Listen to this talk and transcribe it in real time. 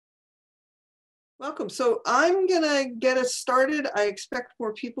Welcome. So I'm gonna get us started. I expect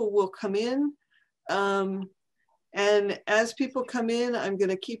more people will come in. And as people come in, I'm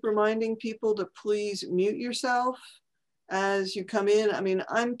gonna keep reminding people to please mute yourself as you come in. I mean,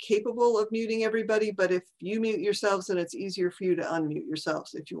 I'm capable of muting everybody, but if you mute yourselves, then it's easier for you to unmute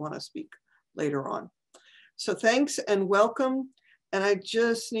yourselves if you wanna speak later on. So thanks and welcome. And I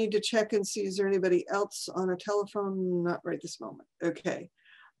just need to check and see, is there anybody else on a telephone? Not right this moment. Okay.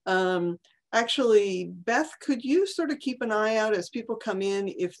 Actually, Beth, could you sort of keep an eye out as people come in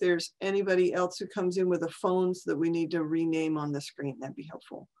if there's anybody else who comes in with a phone so that we need to rename on the screen? That'd be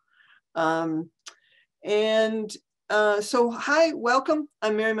helpful. So hi, welcome.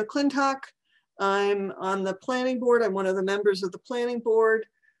 I'm Mary McClintock. I'm on the planning board. I'm one of the members of the planning board.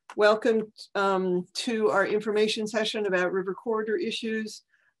 Welcome to our information session about river corridor issues.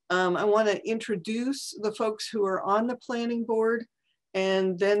 I want to introduce the folks who are on the planning board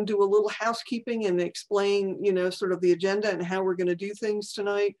and then do a little housekeeping and explain, you know, sort of the agenda and how we're going to do things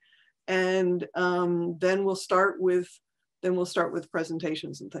tonight. And then we'll start with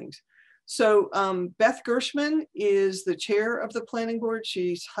presentations and things. So Beth Gershman is the chair of the planning board.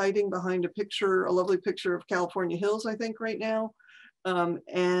 She's hiding behind a picture, a lovely picture of California Hills, I think, right now.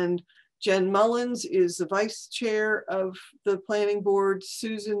 And Jen Mullins is the vice chair of the planning board.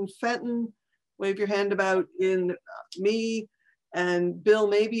 Susan Fenton, wave your hand about in me, and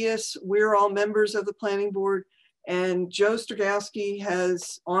Bill Mabius, we're all members of the planning board. And Joe Stragowski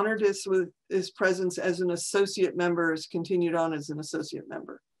has honored us with his presence as an associate member, has continued on as an associate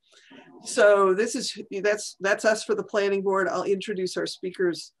member. So that's us for the planning board. I'll introduce our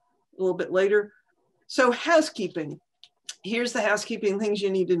speakers a little bit later. So housekeeping. Here's the housekeeping things you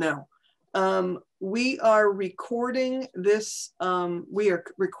need to know. We are recording this.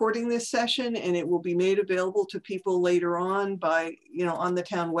 Session, and it will be made available to people later on by, you know, on the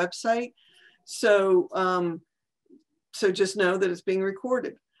town website. So, so just know that it's being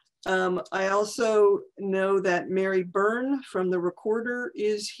recorded. I also know that Mary Byrne from the Recorder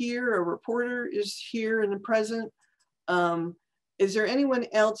is here. A reporter is here and present. Is there anyone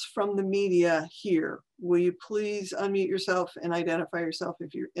else from the media here? Will you please unmute yourself and identify yourself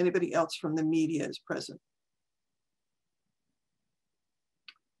if anybody else from the media is present?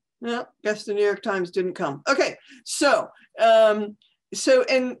 No, guess the New York Times didn't come. Okay, so and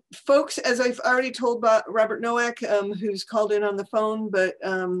folks, as I've already told about Robert Nowak, who's called in on the phone, but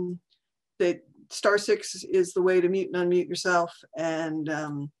that *6 is the way to mute and unmute yourself, and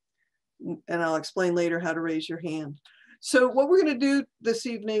I'll explain later how to raise your hand. So what we're going to do this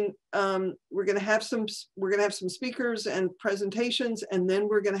evening, we're going to have some speakers and presentations, and then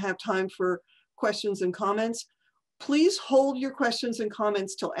we're going to have time for questions and comments. Please hold your questions and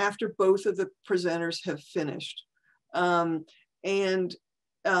comments till after both of the presenters have finished. You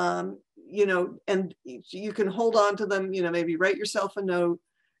know, and you can hold on to them, you know, maybe write yourself a note.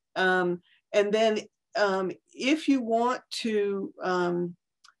 And then if you want to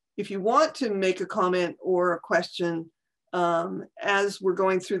make a comment or a question, as we're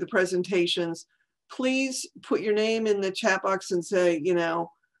going through the presentations, please put your name in the chat box and say, you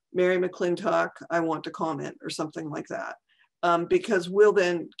know, Mary McClintock, I want to comment, or something like that, because we'll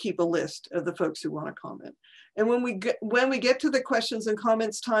then keep a list of the folks who want to comment. And when we get to the questions and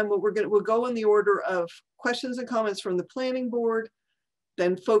comments time, we'll go in the order of questions and comments from the planning board,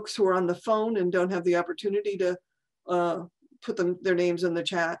 then folks who are on the phone and don't have the opportunity to put their names in the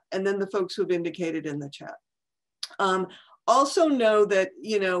chat, and then the folks who've indicated in the chat. Also know that,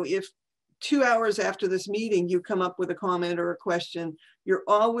 you know, if 2 hours after this meeting you come up with a comment or a question, you're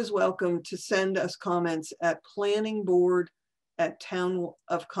always welcome to send us comments at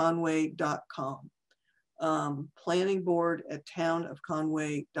planningboard@townofconway.com.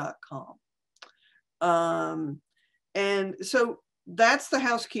 Planningboard@townofconway.com. And so that's the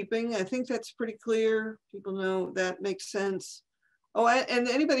housekeeping. I think that's pretty clear. People know that makes sense. Oh, and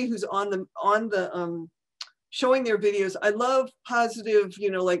anybody who's on the showing their videos, I love positive,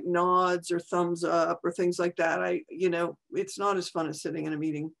 you know, like nods or thumbs up or things like that. You know, it's not as fun as sitting in a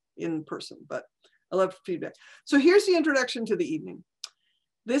meeting in person, but I love feedback. So here's the introduction to the evening.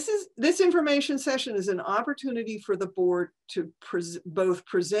 This information session is an opportunity for the board to both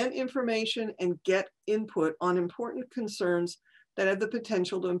present information and get input on important concerns that have the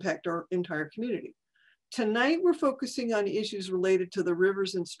potential to impact our entire community. Tonight, we're focusing on issues related to the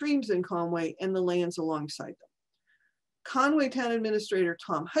rivers and streams in Conway and the lands alongside them. Conway Town Administrator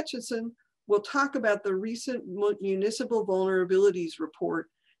Tom Hutchinson will talk about the recent Municipal Vulnerabilities Report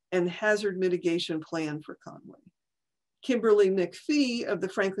and Hazard Mitigation Plan for Conway. Kimberly McPhee of the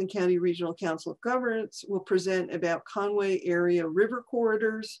Franklin County Regional Council of Governments will present about Conway area river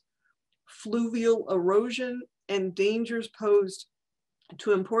corridors. fluvial erosion, and dangers posed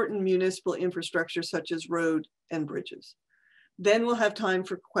to important municipal infrastructure such as road and bridges. Then we'll have time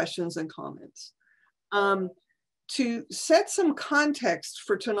for questions and comments. To set some context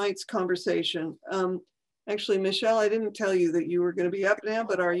for tonight's conversation, actually, Michelle, I didn't tell you that you were going to be up now,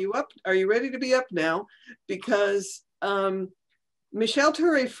 but are you up? Are you ready to be up now? Because Michelle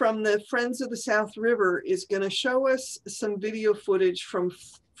Ture from the Friends of the South River is going to show us some video footage from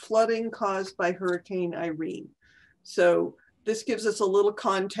flooding caused by Hurricane Irene. So this gives us a little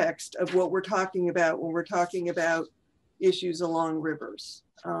context of what we're talking about when we're talking about issues along rivers.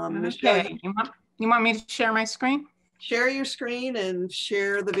 Michelle, okay, you want me to share my screen? Share your screen and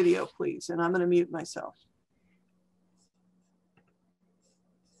share the video, please. And I'm going to mute myself.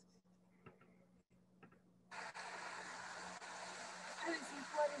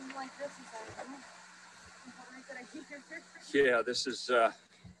 Yeah, this is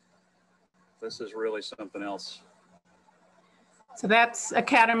really something else. So that's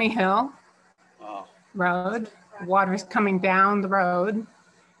Academy Hill Road. Water's coming down the road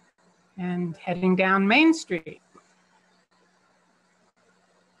and heading down Main Street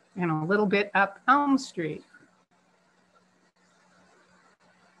and a little bit up Elm Street.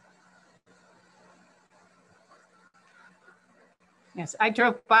 Yes, I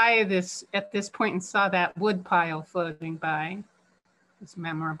drove by this at this point and saw that wood pile floating by. It's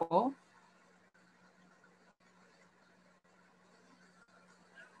memorable.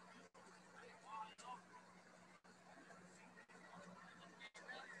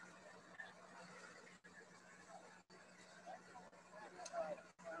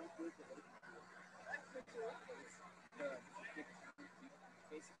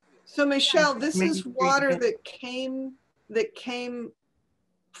 So Michelle, this is water that came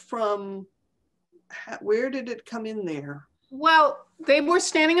from, where did it come in there? Well, they were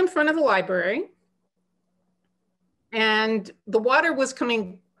standing in front of the library and the water was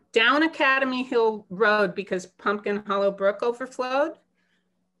coming down Academy Hill Road because Pumpkin Hollow Brook overflowed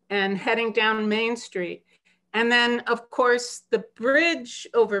and heading down Main Street. And then of course, the bridge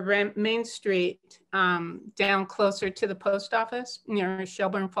over Main Street down closer to the post office near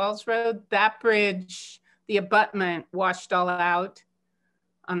Shelburne Falls Road, that bridge, the abutment washed all out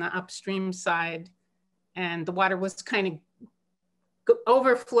on the upstream side. And the water was kind of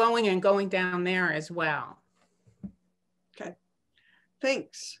overflowing and going down there as well. Okay,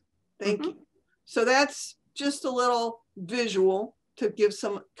 thanks. Thank you. So that's just a little visual to give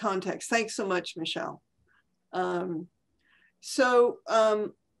some context. Thanks so much, Michelle. Our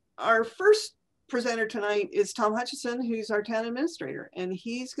first presenter tonight is Tom Hutchison, who's our town administrator, and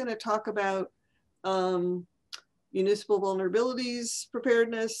he's going to talk about municipal vulnerabilities,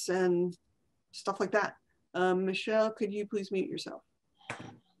 preparedness, and stuff like that. Michelle, could you please mute yourself?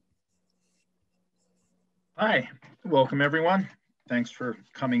 Hi, welcome everyone. Thanks for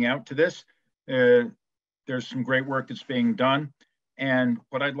coming out to this. There's some great work that's being done. And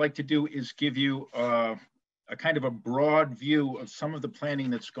what I'd like to do is give you a kind of a broad view of some of the planning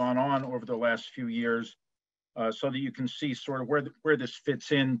that's gone on over the last few years so that you can see sort of where this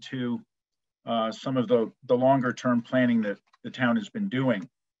fits into some of the longer term planning that the town has been doing.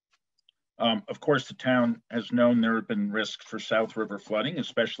 Of course, the town has known there have been risks for South River flooding,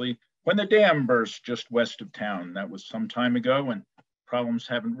 especially when the dam burst just west of town. That was some time ago, and problems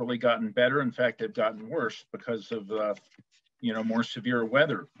haven't really gotten better. In fact, they've gotten worse because of more severe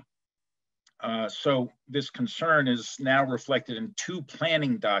weather. So this concern is now reflected in two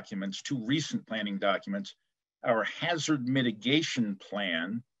recent planning documents. Our hazard mitigation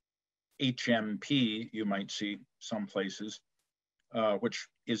plan, HMP, you might see some places, which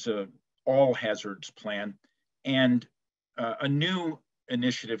is a all hazards plan, and a new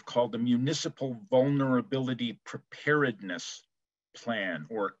initiative called the Municipal Vulnerability Preparedness Plan,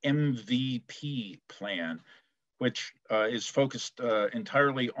 or MVP plan, which is focused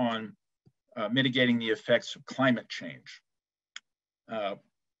entirely on mitigating the effects of climate change.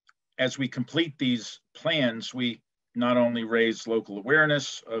 As we complete these plans, we not only raise local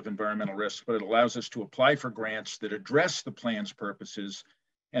awareness of environmental risks, but it allows us to apply for grants that address the plan's purposes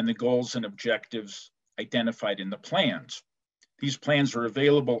and the goals and objectives identified in the plans. These plans are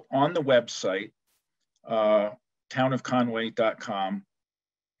available on the website, townofconway.com.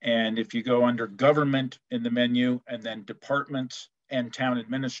 And if you go under government in the menu and then departments and town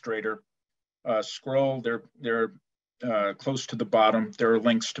administrator, scroll, they're close to the bottom. There are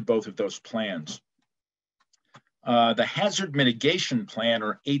links to both of those plans. The Hazard Mitigation Plan,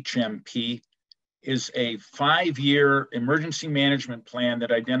 or HMP, is a 5-year emergency management plan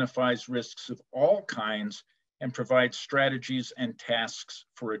that identifies risks of all kinds and provides strategies and tasks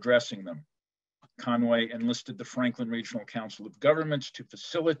for addressing them. Conway enlisted the Franklin Regional Council of Governments to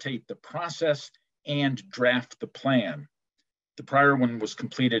facilitate the process and draft the plan. The prior one was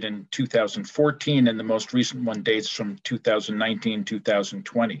completed in 2014, and the most recent one dates from 2019,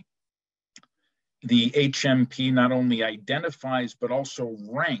 2020. The HMP not only identifies, but also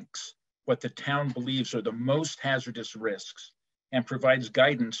ranks what the town believes are the most hazardous risks and provides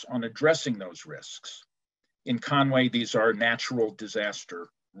guidance on addressing those risks. In Conway, these are natural disaster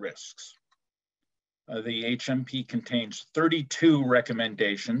risks. The HMP contains 32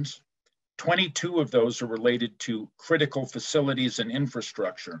 recommendations. 22 of those are related to critical facilities and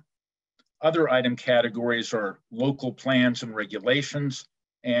infrastructure. Other item categories are local plans and regulations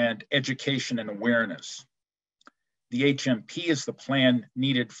and education and awareness. The HMP is the plan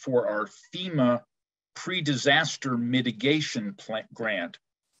needed for our FEMA pre-disaster mitigation grant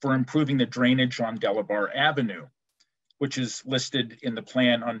for improving the drainage on Delabar Avenue, which is listed in the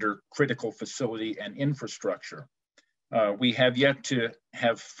plan under critical facility and infrastructure. We have yet to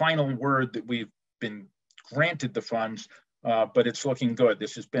have final word that we've been granted the funds, but it's looking good.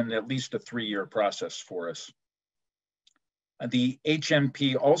 This has been at least a 3-year process for us. The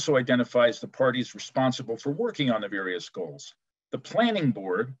HMP also identifies the parties responsible for working on the various goals. The planning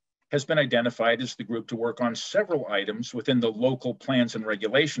board has been identified as the group to work on several items within the local plans and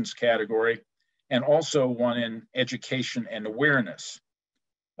regulations category, and also one in education and awareness.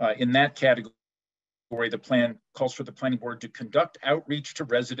 In that category, the plan calls for the planning board to conduct outreach to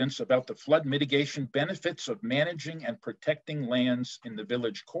residents about the flood mitigation benefits of managing and protecting lands in the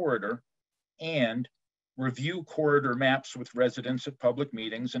village corridor, and review corridor maps with residents at public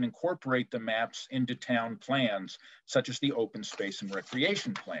meetings and incorporate the maps into town plans, such as the open space and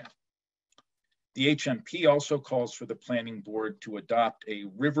recreation plan. The HMP also calls for the planning board to adopt a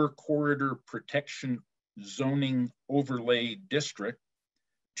river corridor protection zoning overlay district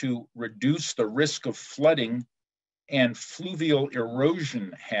to reduce the risk of flooding and fluvial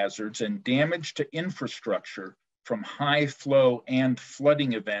erosion hazards and damage to infrastructure from high flow and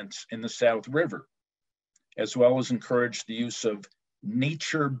flooding events in the South River, as well as encourage the use of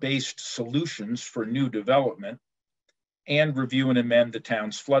nature-based solutions for new development and review and amend the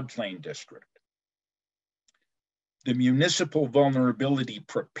town's floodplain district. The Municipal Vulnerability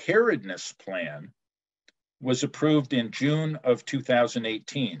Preparedness Plan was approved in June of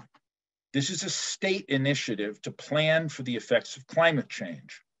 2018. This is a state initiative to plan for the effects of climate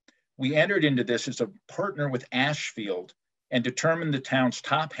change. We entered into this as a partner with Ashfield and determined the town's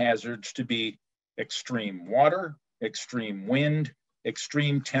top hazards to be extreme water, extreme wind,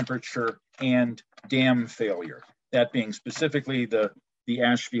 extreme temperature, and dam failure. That being specifically the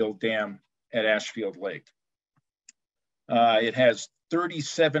Ashfield Dam at Ashfield Lake. It has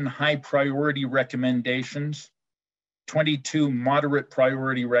 37 high priority recommendations, 22 moderate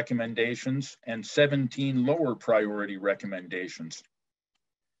priority recommendations, and 17 lower priority recommendations.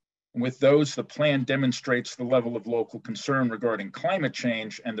 With those, the plan demonstrates the level of local concern regarding climate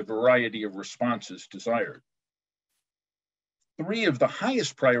change and the variety of responses desired. 3 of the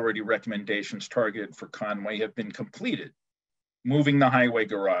highest priority recommendations targeted for Conway have been completed: moving the highway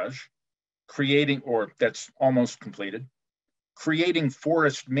garage, that's almost completed, creating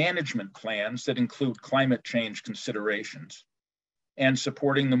forest management plans that include climate change considerations, and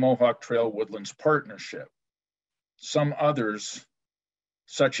supporting the Mohawk Trail Woodlands Partnership. Some others,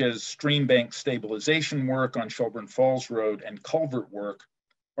 such as stream bank stabilization work on Shelburne Falls Road and culvert work,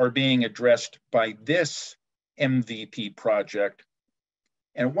 are being addressed by this MVP project.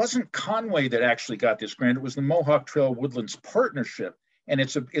 And it wasn't Conway that actually got this grant, it was the Mohawk Trail Woodlands Partnership. And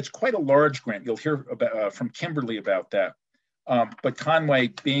it's quite a large grant. You'll hear about, from Kimberly about that. But Conway,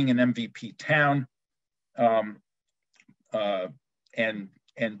 being an MVP town, and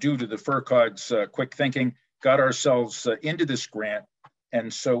due to the FERCog's quick thinking, got ourselves into this grant.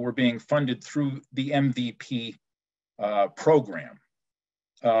 And so we're being funded through the MVP program.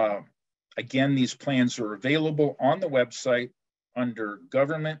 Again, these plans are available on the website under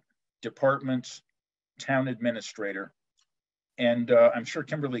Government, Departments, Town Administrator. And I'm sure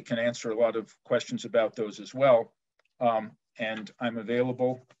Kimberly can answer a lot of questions about those as well. And I'm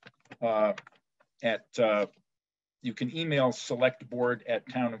available you can email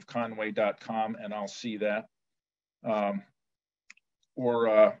selectboard@townofconway.com and I'll see that.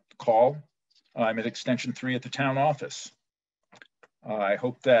 Or call. I'm at extension 3 at the town office. I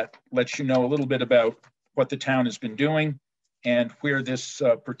hope that lets you know a little bit about what the town has been doing and where this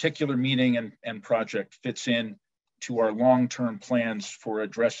particular meeting and project fits in to our long-term plans for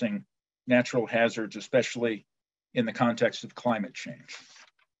addressing natural hazards, especially in the context of climate change.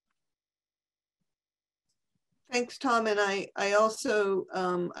 Thanks, Tom. And I also,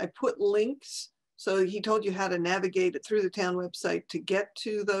 I put links. So he told you how to navigate it through the town website to get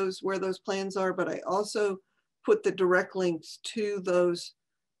to those, where those plans are, but I also put the direct links to those,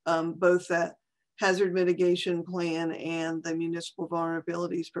 both that hazard mitigation plan and the municipal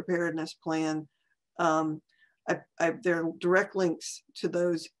vulnerabilities preparedness plan. There are direct links to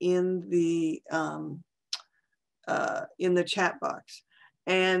those in the chat box.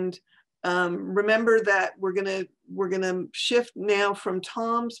 And remember that we're gonna shift now from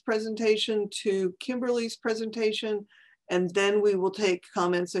Tom's presentation to Kimberly's presentation, and then we will take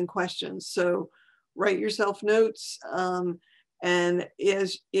comments and questions. So write yourself notes, and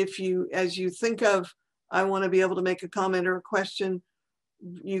as you think of, I want to be able to make a comment or a question,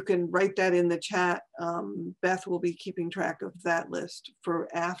 you can write that in the chat. Beth will be keeping track of that list for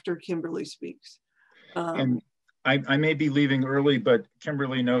after Kimberly speaks. And I may be leaving early, but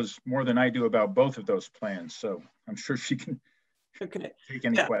Kimberly knows more than I do about both of those plans. So I'm sure she can take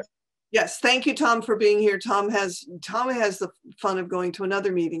any questions. Yes, thank you, Tom, for being here. Tom has the fun of going to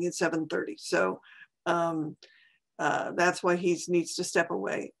another meeting at 7:30. So that's why he needs to step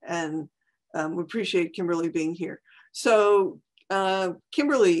away. And we appreciate Kimberly being here. So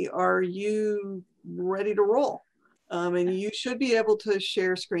Kimberly, are you ready to roll? And you should be able to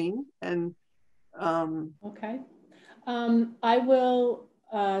share screen. And okay. I will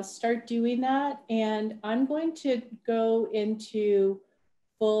start doing that, and I'm going to go into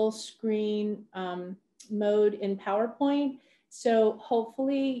full screen mode in PowerPoint. So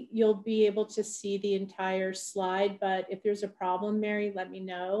hopefully you'll be able to see the entire slide, but if there's a problem, Mary, let me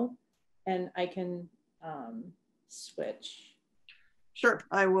know and I can switch. Sure,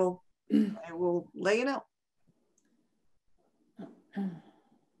 I will lay it out.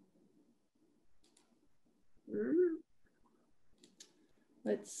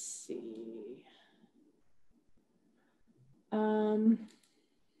 Let's see.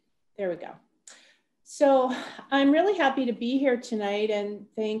 There we go. So I'm really happy to be here tonight, and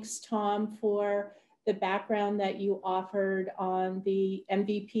thanks, Tom, for the background that you offered on the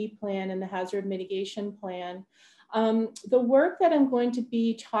MVP plan and the hazard mitigation plan. The work that I'm going to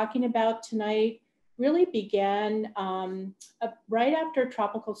be talking about tonight really began right after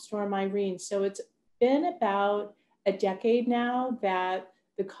Tropical Storm Irene. So it's been about a decade now that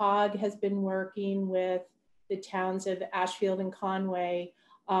the COG has been working with the towns of Ashfield and Conway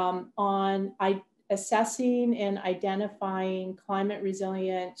on assessing and identifying climate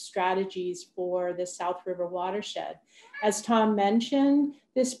resilient strategies for the South River watershed. As Tom mentioned,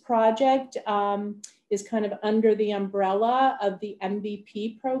 this project is kind of under the umbrella of the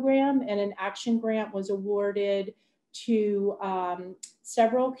MVP program, and an action grant was awarded to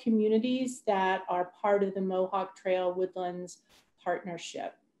several communities that are part of the Mohawk Trail Woodlands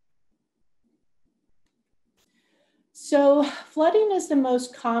Partnership. So flooding is the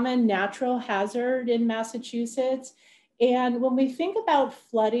most common natural hazard in Massachusetts. And when we think about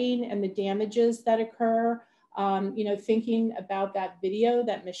flooding and the damages that occur, thinking about that video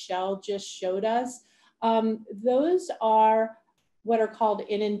that Michelle just showed us, those are what are called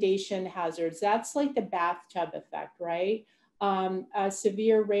inundation hazards. That's like the bathtub effect, right? A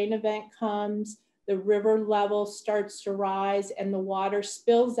severe rain event comes, the river level starts to rise, and the water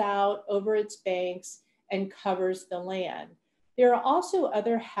spills out over its banks and covers the land. There are also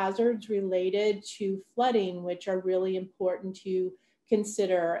other hazards related to flooding, which are really important to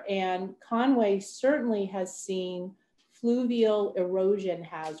consider. And Conway certainly has seen fluvial erosion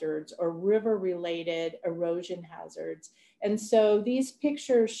hazards or river-related erosion hazards. And so these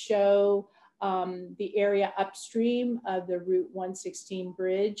pictures show the area upstream of the Route 116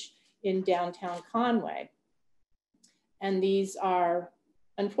 bridge in downtown Conway. And these are,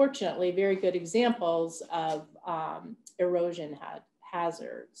 unfortunately, very good examples of erosion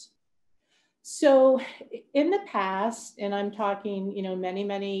hazards. So in the past, and I'm talking,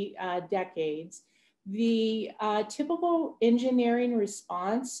 many decades, the typical engineering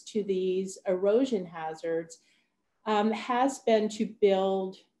response to these erosion hazards has been to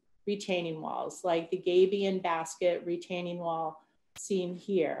build retaining walls, like the gabion basket retaining wall seen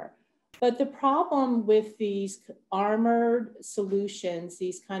here. But the problem with these armored solutions,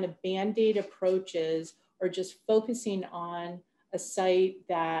 these kind of Band-Aid approaches, or just focusing on a site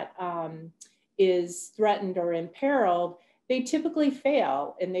that is threatened or imperiled, they typically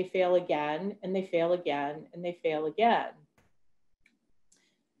fail, and they fail again, and they fail again, and they fail again.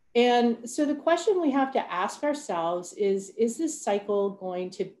 And so the question we have to ask ourselves is this cycle going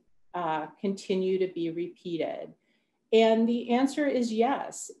to continue to be repeated? And the answer is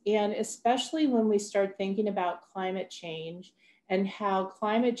yes. And especially when we start thinking about climate change and how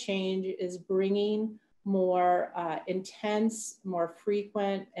climate change is bringing more intense, more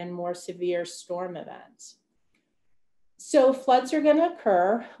frequent, and more severe storm events. So floods are going to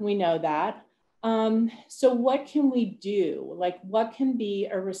occur, we know that. So what can we do? Like, what can be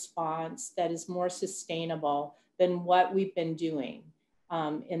a response that is more sustainable than what we've been doing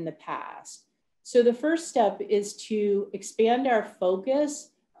in the past? So the first step is to expand our focus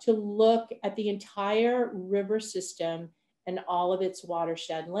to look at the entire river system and all of its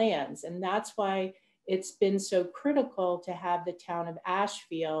watershed lands. And that's why it's been so critical to have the town of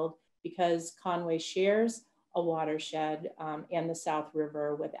Ashfield, because Conway shares a watershed and the South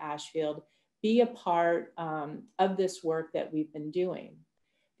River with Ashfield, be a part of this work that we've been doing.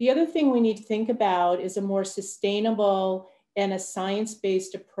 The other thing we need to think about is a more sustainable and a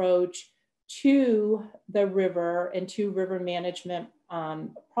science-based approach to the river and to river management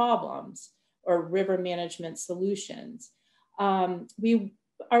problems or river management solutions.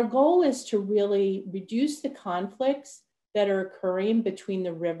 Our goal is to really reduce the conflicts that are occurring between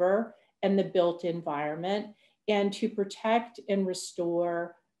the river and the built environment, and to protect and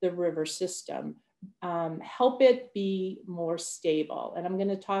restore the river system, help it be more stable. And I'm going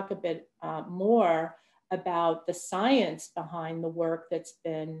to talk a bit more about the science behind the work that's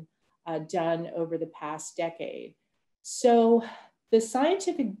been done over the past decade. So the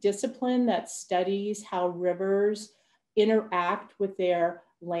scientific discipline that studies how rivers interact with their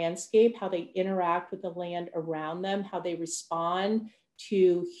landscape, how they interact with the land around them, how they respond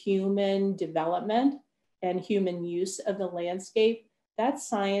to human development and human use of the landscape, that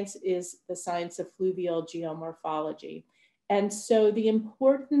science is the science of fluvial geomorphology. And so the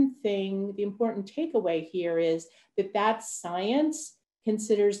important thing, the important takeaway here is that that science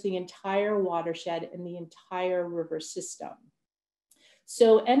considers the entire watershed and the entire river system.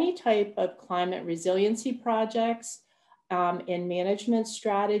 So any type of climate resiliency projects and management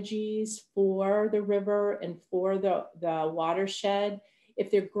strategies for the river and for the watershed, if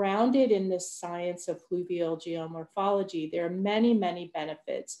they're grounded in this science of fluvial geomorphology, there are many, many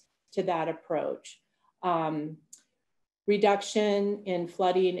benefits to that approach. Reduction in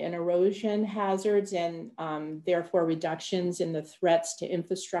flooding and erosion hazards, and therefore reductions in the threats to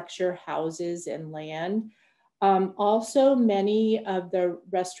infrastructure, houses, and land. Also, many of the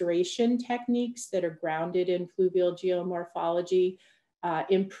restoration techniques that are grounded in fluvial geomorphology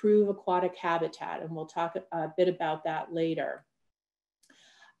improve aquatic habitat, and we'll talk a bit about that later.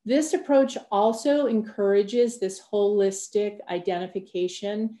 This approach also encourages this holistic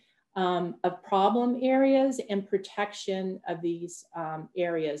identification of problem areas and protection of these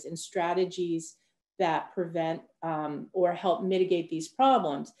areas and strategies that prevent or help mitigate these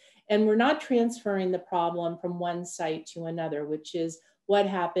problems. And we're not transferring the problem from one site to another, which is what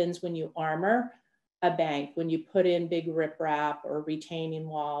happens when you armor a bank, when you put in big riprap or retaining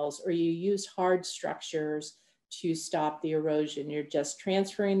walls, or you use hard structures to stop the erosion. You're just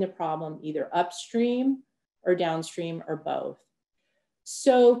transferring the problem either upstream or downstream or both.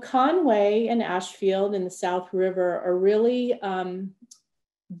 So Conway and Ashfield and the South River are really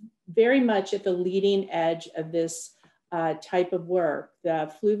very much at the leading edge of this type of work.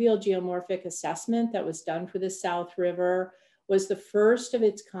 The fluvial geomorphic assessment that was done for the South River was the first of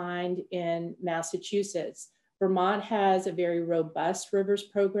its kind in Massachusetts. Vermont has a very robust rivers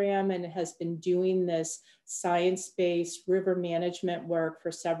program and has been doing this science-based river management work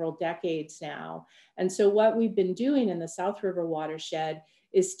for several decades now. And so what we've been doing in the South River watershed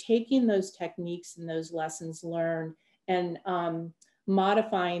is taking those techniques and those lessons learned and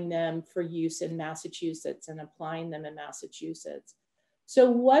modifying them for use in Massachusetts and applying them in Massachusetts. So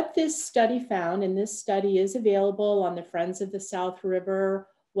what this study found, and this study is available on the Friends of the South River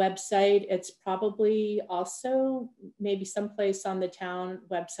website. It's probably also maybe someplace on the town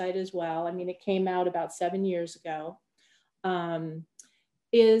website as well. I mean, it came out about 7 years ago.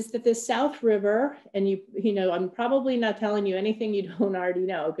 Is that the South River, and you know, I'm probably not telling you anything you don't already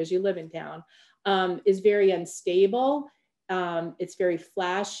know because you live in town, is very unstable. It's very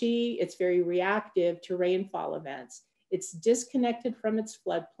flashy. It's very reactive to rainfall events. It's disconnected from its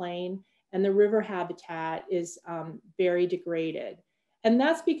floodplain, and the river habitat is very degraded. And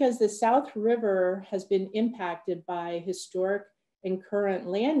that's because the South River has been impacted by historic and current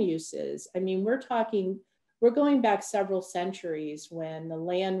land uses. I mean, we're going back several centuries when the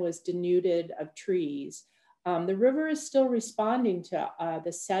land was denuded of trees. The river is still responding to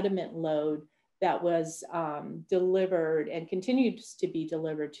the sediment load that was delivered and continues to be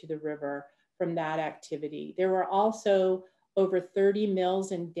delivered to the river from that activity. There were also over 30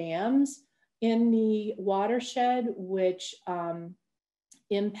 mills and dams in the watershed, which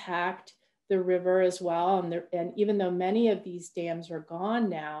impact the river as well. And even though many of these dams are gone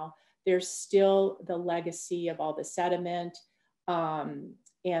now, there's still the legacy of all the sediment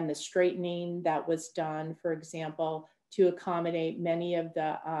and the straightening that was done, for example, to accommodate many of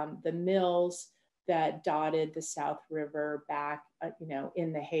the mills that dotted the South River back,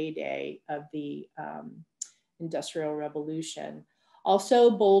 in the heyday of the Industrial Revolution. Also,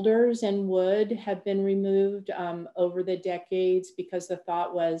 boulders and wood have been removed over the decades because the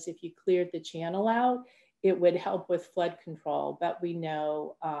thought was if you cleared the channel out, it would help with flood control, but we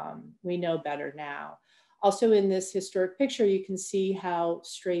know better now. Also in this historic picture, you can see how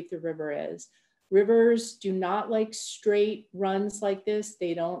straight the river is. Rivers do not like straight runs like this.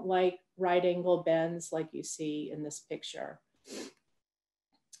 They don't like right angle bends like you see in this picture.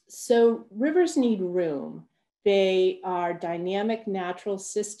 So rivers need room. They are dynamic natural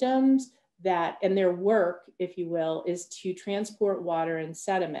systems and their work, if you will, is to transport water and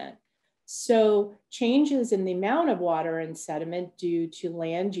sediment. So changes in the amount of water and sediment due to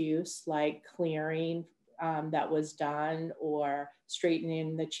land use, like clearing that was done, or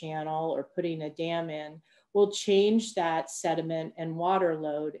straightening the channel or putting a dam in, will change that sediment and water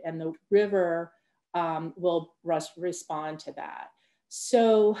load, and the river will respond to that.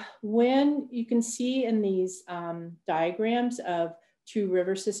 So when you can see in these diagrams of two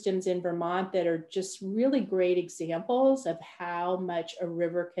river systems in Vermont that are just really great examples of how much a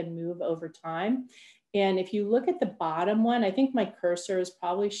river can move over time. And if you look at the bottom one, I think my cursor is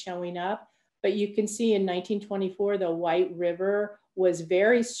probably showing up, but you can see in 1924, the White River was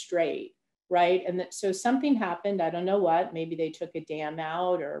very straight, right? And so something happened, I don't know what, maybe they took a dam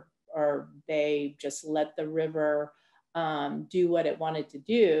out or they just let the river do what it wanted to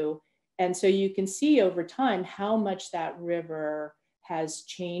do. And so you can see over time how much that river has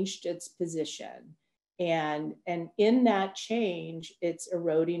changed its position. And in that change, it's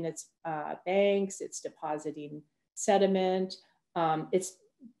eroding its banks, it's depositing sediment, it's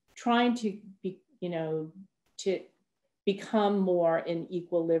trying to be, to become more in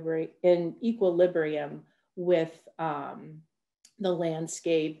equilibrium with the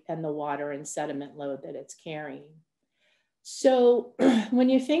landscape and the water and sediment load that it's carrying. So when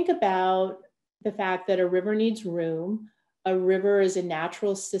you think about the fact that a river needs room, a river is a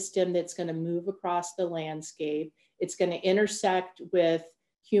natural system that's going to move across the landscape. It's going to intersect with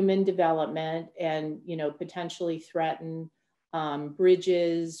human development and, potentially threaten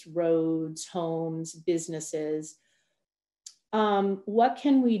bridges, roads, homes, businesses. What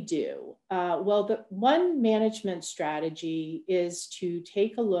can we do? Well, the one management strategy is to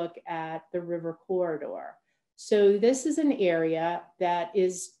take a look at the river corridor. So this is an area that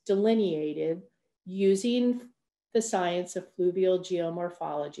is delineated using the science of fluvial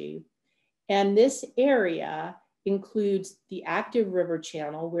geomorphology. And this area includes the active river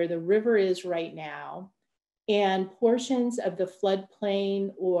channel where the river is right now, and portions of the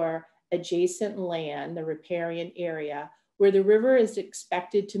floodplain or adjacent land, the riparian area, where the river is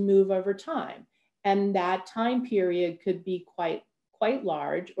expected to move over time. And that time period could be quite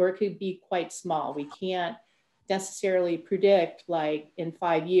large, or it could be quite small. We can't necessarily predict, like in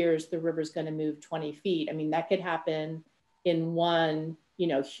 5 years, the river's going to move 20 feet. I mean, that could happen in one,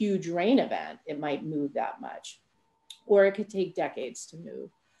 huge rain event. It might move that much, or it could take decades to move.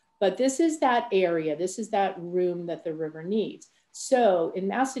 But this is that area, this is that room that the river needs. So in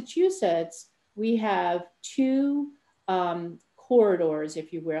Massachusetts, we have two corridors,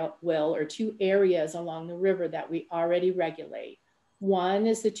 if you will, or two areas along the river that we already regulate. One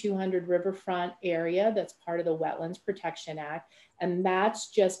is the 200 riverfront area that's part of the Wetlands Protection Act, and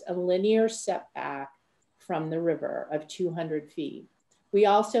that's just a linear setback from the river of 200 feet. We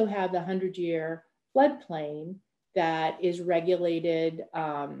also have the 100-year floodplain that is regulated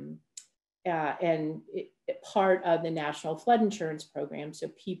and part of the National Flood Insurance Program. So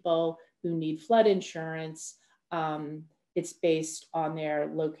people who need flood insurance, it's based on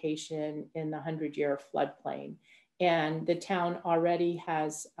their location in the 100-year floodplain. And the town already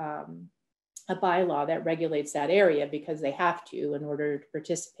has a bylaw that regulates that area because they have to in order to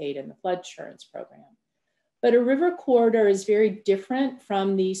participate in the flood insurance program. But a river corridor is very different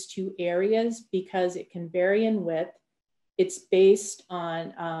from these two areas because it can vary in width. It's based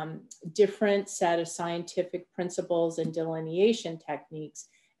on different set of scientific principles and delineation techniques,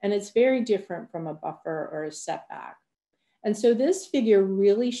 and it's very different from a buffer or a setback. And so this figure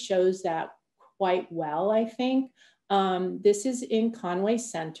really shows that quite well, I think. This is in Conway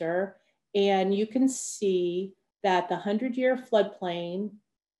Center, and you can see that the 100-year floodplain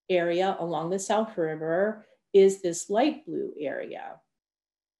area along the South River is this light blue area.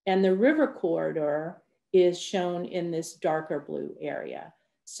 And the river corridor is shown in this darker blue area.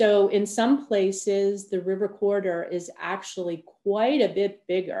 So in some places, the river corridor is actually quite a bit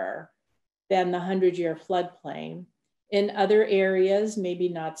bigger than the 100-year floodplain. In other areas, maybe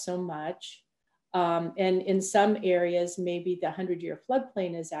not so much. And in some areas, maybe the 100-year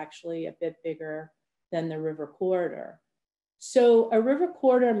floodplain is actually a bit bigger than the river corridor. So a river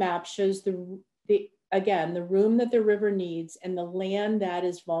corridor map shows again, the room that the river needs and the land that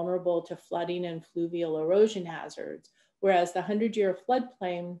is vulnerable to flooding and fluvial erosion hazards, whereas the 100-year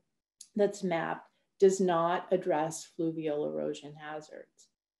floodplain that's mapped does not address fluvial erosion hazards.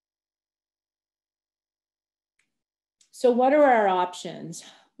 So what are our options?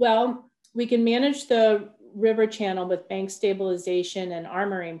 Well, we can manage the river channel with bank stabilization and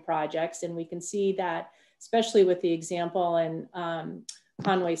armoring projects, and we can see that, especially with the example in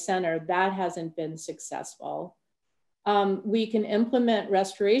Conway Center, that hasn't been successful. We can implement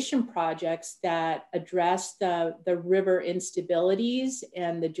restoration projects that address the river instabilities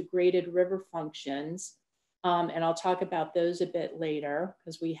and the degraded river functions. And I'll talk about those a bit later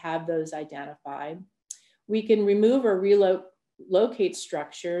because we have those identified. We can remove or relocate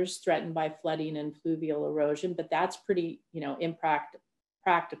structures threatened by flooding and fluvial erosion, but that's pretty,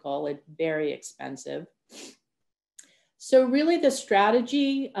 impractical and very expensive. So really the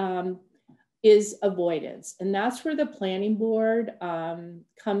strategy is avoidance. And that's where the planning board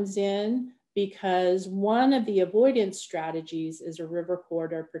comes in, because one of the avoidance strategies is a river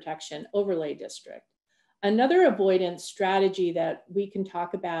corridor protection overlay district. Another avoidance strategy that we can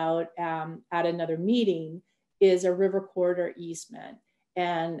talk about at another meeting is a river corridor easement.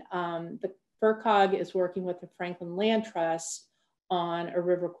 And the FERCOG is working with the Franklin Land Trust on a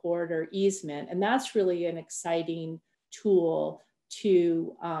river corridor easement. And that's really an exciting tool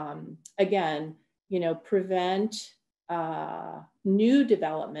to, again, prevent new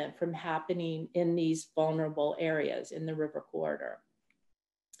development from happening in these vulnerable areas in the river corridor.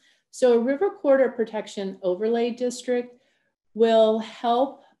 So a river corridor protection overlay district will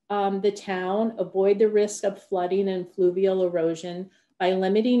help the town avoid the risk of flooding and fluvial erosion by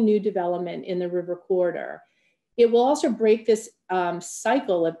limiting new development in the river corridor. It will also break this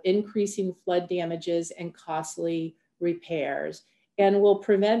cycle of increasing flood damages and costly repairs, and will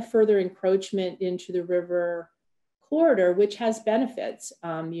prevent further encroachment into the river corridor, which has benefits.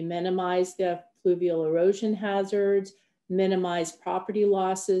 You minimize the fluvial erosion hazards, minimize property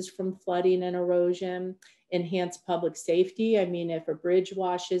losses from flooding and erosion, enhance public safety. I mean, if a bridge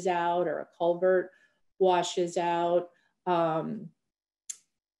washes out or a culvert washes out,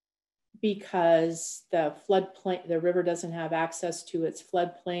 because the river doesn't have access to its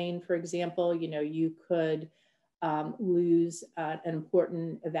floodplain, for example, you could lose an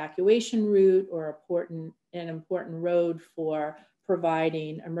important evacuation route or an important road for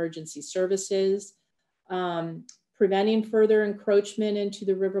providing emergency services. Preventing further encroachment into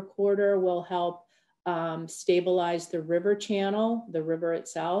the river corridor will help stabilize the river channel, the river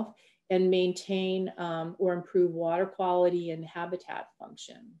itself, and maintain or improve water quality and habitat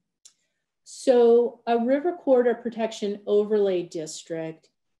function. So a river corridor protection overlay district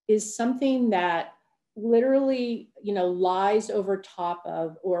is something that literally, lies over top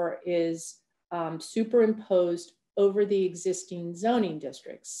of or is superimposed over the existing zoning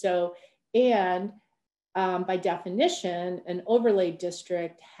districts. So, and by definition, an overlay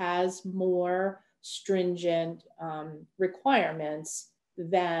district has more stringent requirements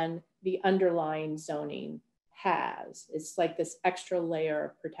than the underlying zoning has. It's like this extra layer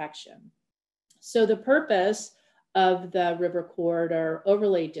of protection. So the purpose of the river corridor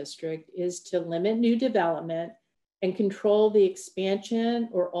overlay district is to limit new development and control the expansion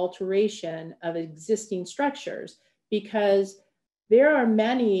or alteration of existing structures, because there are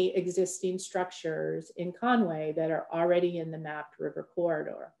many existing structures in Conway that are already in the mapped river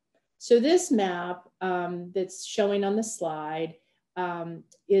corridor. So this map that's showing on the slide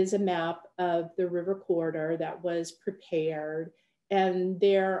is a map of the river corridor that was prepared. And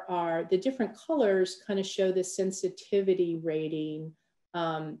there are the different colors kind of show the sensitivity rating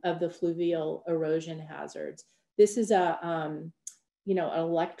of the fluvial erosion hazards. This is an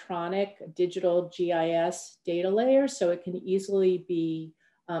electronic digital GIS data layer, so it can easily be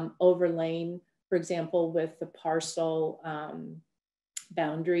overlain, for example, with the parcel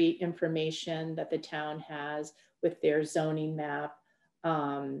boundary information that the town has with their zoning map.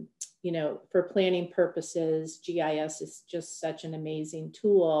 For planning purposes, GIS is just such an amazing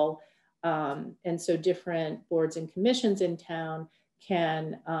tool. And so different boards and commissions in town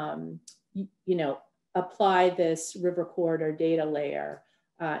can, apply this river corridor data layer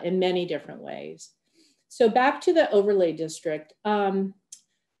in many different ways. So back to the overlay district.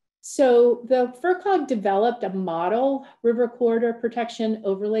 So the FERCog developed a model river corridor protection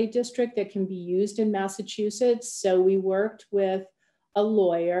overlay district that can be used in Massachusetts. So we worked with a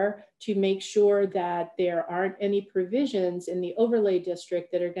lawyer to make sure that there aren't any provisions in the overlay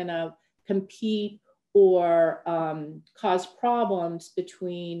district that are going to compete or cause problems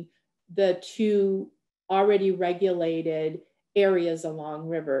between the two already regulated areas along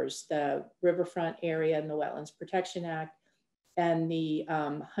rivers, the riverfront area and the Wetlands Protection Act, and the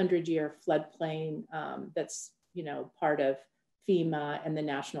 100-year floodplain that's part of FEMA and the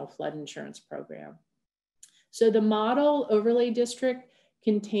National Flood Insurance Program. So the model overlay district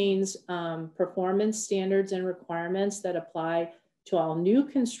contains performance standards and requirements that apply to all new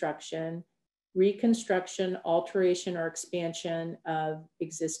construction, reconstruction, alteration, or expansion of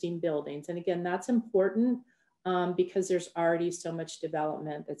existing buildings. And again, that's important because there's already so much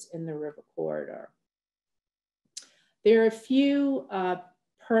development that's in the river corridor. There are a few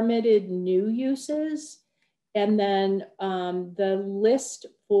permitted new uses, and then the list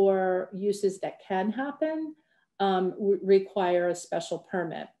for uses that can happen require a special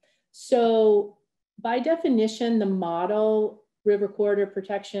permit. So by definition, the model river corridor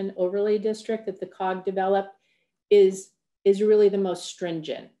protection overlay district that the COG developed is really the most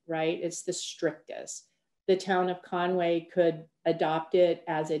stringent, right? It's the strictest. The town of Conway could adopt it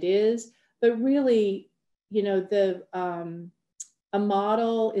as it is, but really, a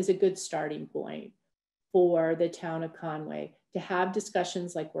model is a good starting point for the town of Conway to have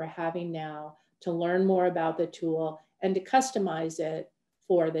discussions like we're having now, to learn more about the tool and to customize it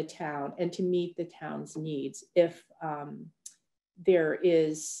for the town and to meet the town's needs if there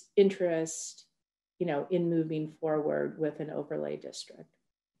is interest, in moving forward with an overlay district.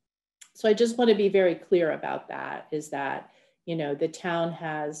 So I just want to be very clear about that, is that, the town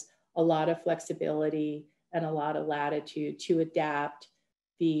has a lot of flexibility and a lot of latitude to adapt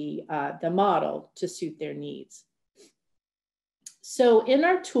the model to suit their needs. So in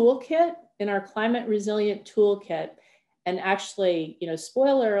our toolkit, in our climate resilient toolkit, and actually,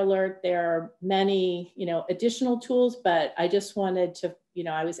 spoiler alert, there are many, additional tools, but I just wanted to,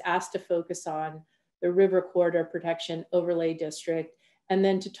 I was asked to focus on the River Corridor Protection Overlay District, and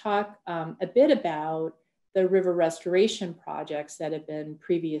then to talk a bit about the river restoration projects that have been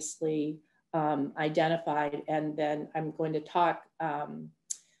previously identified. And then I'm going to talk kind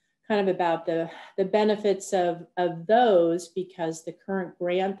of about the benefits of those, because the current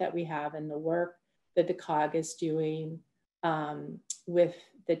grant that we have and the work that the COG is doing with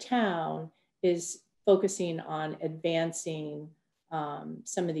the town is focusing on advancing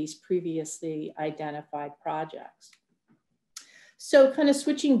some of these previously identified projects. So kind of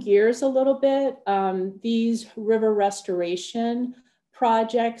switching gears a little bit, these river restoration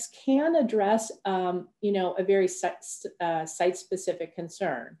projects can address, a very site-specific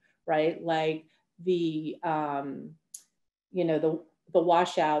concern, right? Like the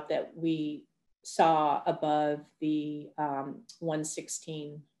washout that we saw above the Route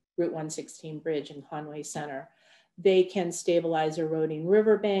 116 bridge in Conway Center. They can stabilize eroding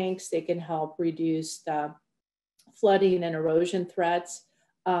riverbanks. They can help reduce the flooding and erosion threats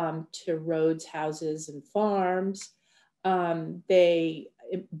to roads, houses, and farms. They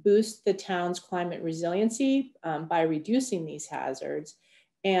boost the town's climate resiliency by reducing these hazards.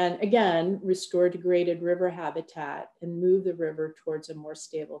 And again, restore degraded river habitat and move the river towards a more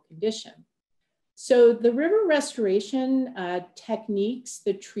stable condition. So the river restoration techniques,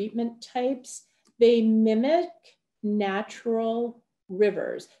 the treatment types, they mimic natural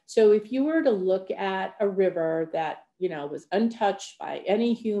rivers. So if you were to look at a river that, was untouched by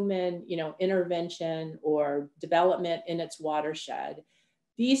any human, intervention or development in its watershed,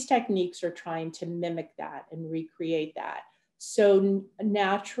 these techniques are trying to mimic that and recreate that. So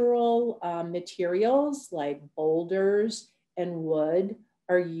natural materials like boulders and wood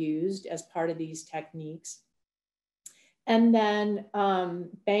are used as part of these techniques. And then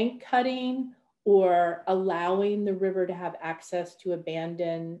bank cutting, or allowing the river to have access to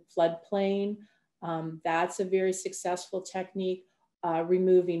abandoned floodplain. That's a very successful technique.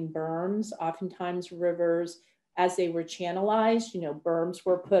 Removing berms. Oftentimes rivers, as they were channelized, berms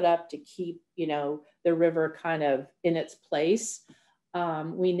were put up to keep, the river kind of in its place.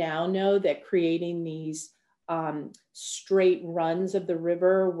 We now know that creating these straight runs of the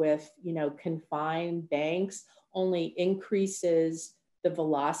river with, confined banks only increases the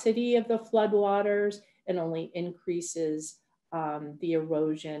velocity of the floodwaters and only increases the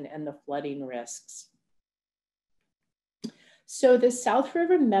erosion and the flooding risks. So the South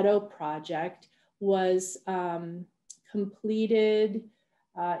River Meadow project was completed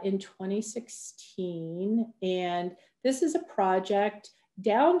in 2016. And this is a project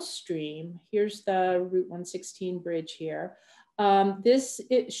Downstream, here's the Route 116 bridge here.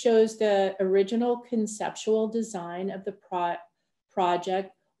 It shows the original conceptual design of the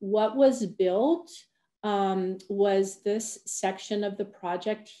project. What was built was this section of the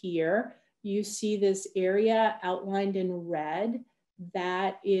project here. You see this area outlined in red.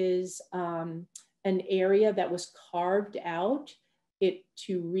 That is an area that was carved out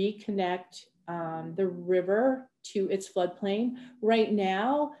to reconnect the river to its floodplain. Right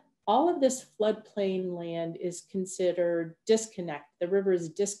now, all of this floodplain land is considered disconnected. The river is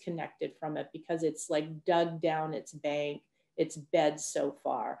disconnected from it because it's like dug down its bank, its bed so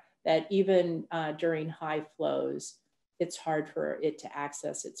far that even during high flows, it's hard for it to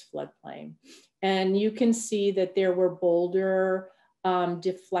access its floodplain. And you can see that there were boulder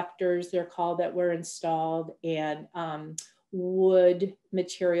deflectors, they're called, that were installed, and wood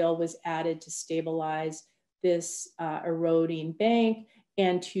material was added to stabilize this eroding bank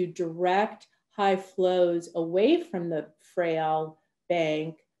and to direct high flows away from the frail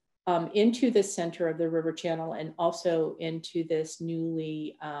bank into the center of the river channel and also into this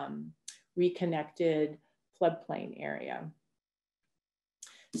newly reconnected floodplain area.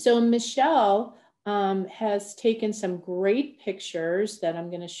 So Michelle has taken some great pictures that I'm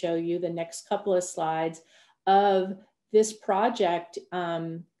going to show you the next couple of slides of this project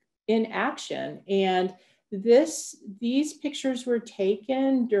in action. And these pictures were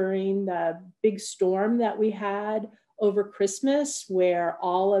taken during the big storm that we had over Christmas, where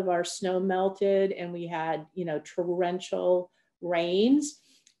all of our snow melted and we had, torrential rains.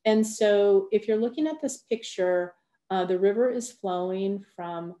 And so if you're looking at this picture, the river is flowing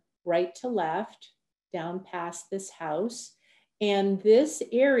from right to left down past this house. And this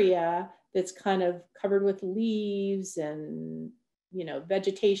area that's kind of covered with leaves and,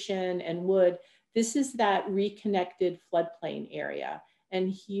 vegetation and wood, this is that reconnected floodplain area. And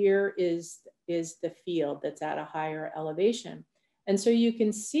here is the field that's at a higher elevation. And so you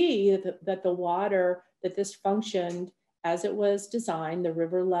can see that the water, that this functioned as it was designed, the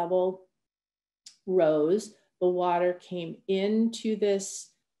river level rose, the water came into this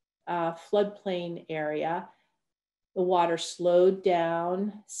floodplain area. The water slowed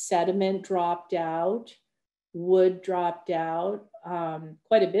down, sediment dropped out, wood dropped out,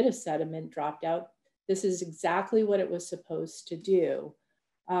 quite a bit of sediment dropped out. This is exactly what it was supposed to do.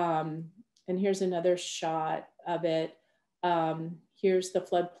 And here's another shot of it. Here's the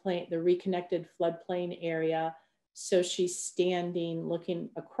floodplain, the reconnected floodplain area. So she's standing, looking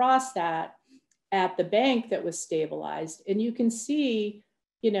across that at the bank that was stabilized. And you can see,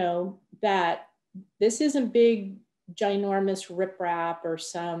 that this isn't big, ginormous riprap or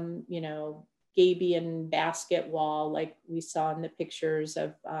some, gabion basket wall like we saw in the pictures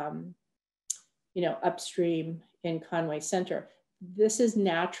of, upstream in Conway Center. This is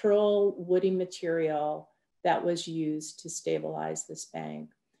natural woody material that was used to stabilize this bank.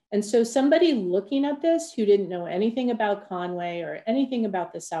 And so somebody looking at this who didn't know anything about Conway or anything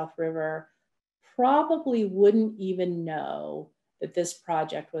about the South River probably wouldn't even know that this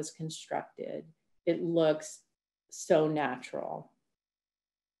project was constructed. It looks so natural.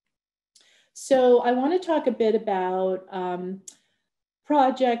 So I want to talk a bit about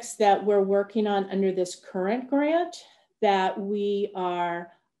projects that we're working on under this current grant that we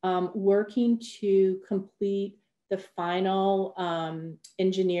are working to complete the final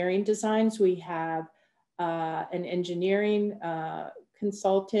engineering designs. We have an engineering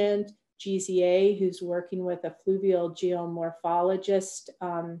consultant, GZA, who's working with a fluvial geomorphologist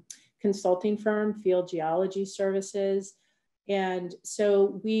consulting firm, Field Geology Services. And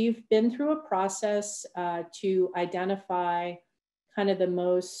so we've been through a process to identify kind of the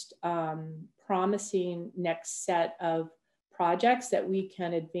most promising next set of projects that we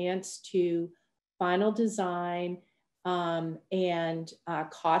can advance to final design and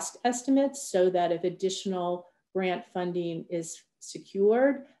cost estimates, so that if additional grant funding is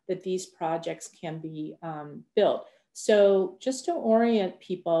secured, that these projects can be built. So just to orient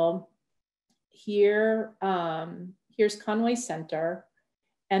people, here, here's Conway Center.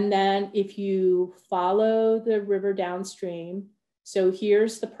 And then if you follow the river downstream, so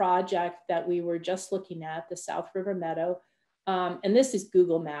here's the project that we were just looking at, the South River Meadow. And this is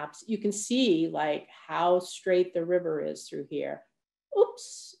Google Maps. You can see like how straight the river is through here.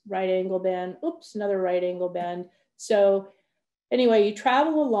 Oops, right angle bend. Oops, another right angle bend. So anyway, you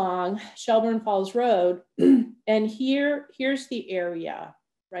travel along Shelburne Falls Road, and here's the area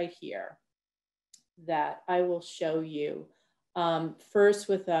right here that I will show you. First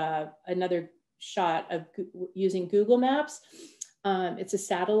with another shot of using Google Maps. It's a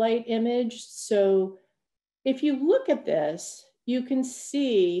satellite image. So if you look at this, you can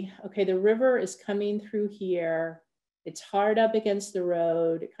see, okay, the river is coming through here. It's hard up against the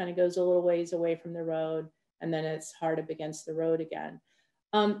road. It kind of goes a little ways away from the road, and then it's hard up against the road again.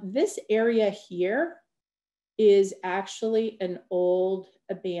 This area here is actually an old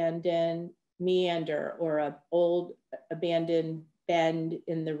abandoned meander, or an old abandoned bend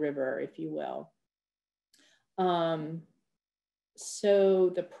in the river, if you will.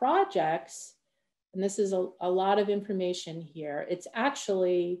 So the projects, and this is a lot of information here, it's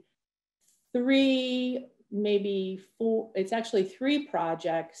actually three, maybe four, it's actually three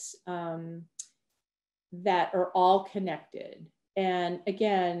projects that are all connected. And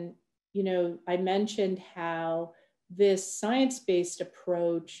again, you know, I mentioned how this science-based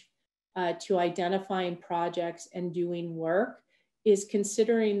approach to identifying projects and doing work is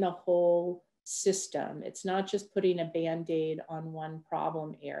considering the whole system. It's not just putting a Band-Aid on one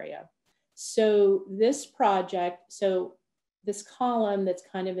problem area. So this project, so this column that's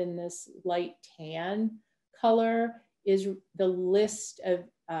kind of in this light tan color is the list of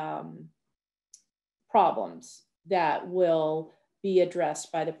problems that will be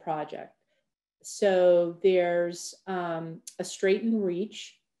addressed by the project. So there's a straightened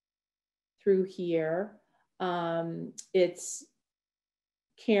reach through here. It's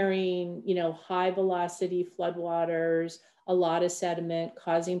carrying, you know, high velocity floodwaters, a lot of sediment,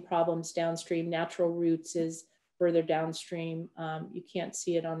 causing problems downstream. Natural roots is further downstream. You can't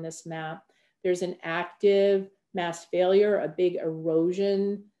see it on this map. There's an active mass failure, a big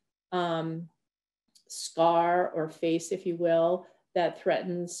erosion scar or face, if you will, that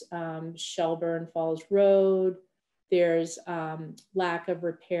threatens Shelburne Falls Road. There's lack of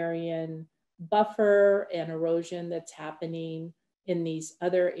riparian buffer and erosion that's happening in these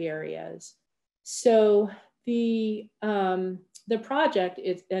other areas. So the project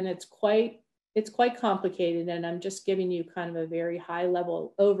is, and it's quite complicated, and I'm just giving you kind of a very high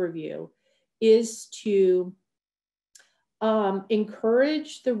level overview, is to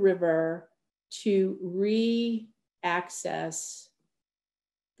encourage the river to re-access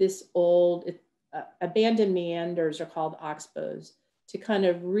this old abandoned meanders, are called oxbows, to kind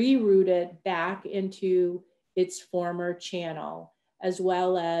of reroute it back into its former channel, as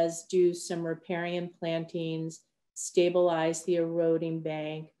well as do some riparian plantings, stabilize the eroding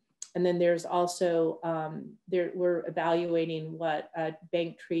bank. And then there's also, we're evaluating what a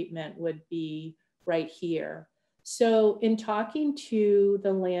bank treatment would be right here. So in talking to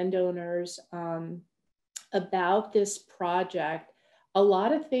the landowners about this project, a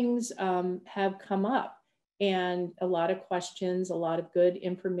lot of things have come up, and a lot of questions, a lot of good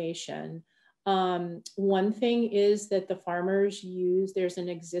information. One thing is that the farmers use, there's an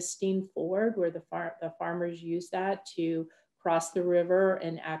existing ford where the farmers use that to cross the river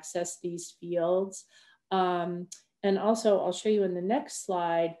and access these fields. And also, I'll show you in the next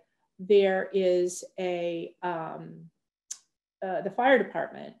slide, there is a, the fire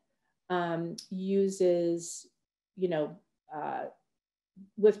department uses, you know,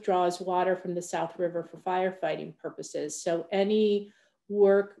 withdraws water from the South River for firefighting purposes. So any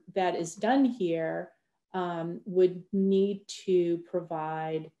work that is done here would need to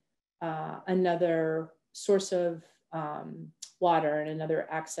provide another source of water and another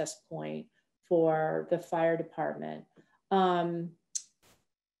access point for the fire department.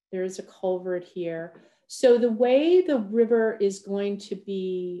 There's a culvert here. So the way the river is going to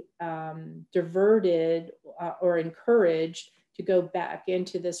be diverted or encouraged to go back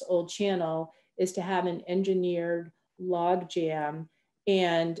into this old channel is to have an engineered log jam.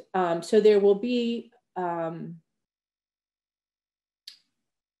 And so there will be,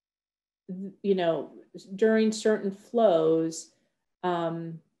 you know, during certain flows,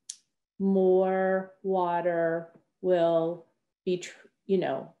 more water will be, you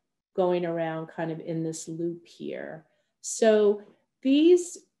know, going around kind of in this loop here. So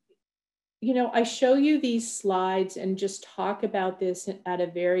these, you know, I show you these slides and just talk about this at a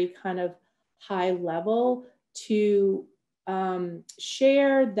very kind of high level to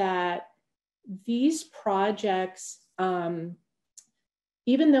share that these projects,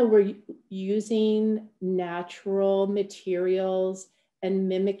 even though we're using natural materials and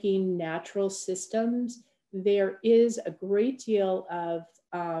mimicking natural systems, there is a great deal of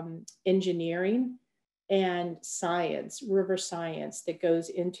engineering and science, river science, that goes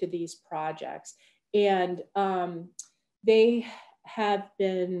into these projects. And they have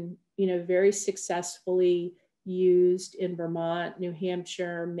been, you know, very successfully used in Vermont, New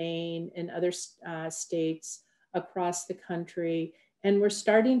Hampshire, Maine, and other states across the country. And we're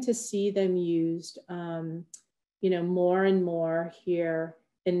starting to see them used, you know, more and more here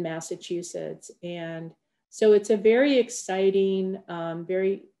in Massachusetts. And So it's a very exciting,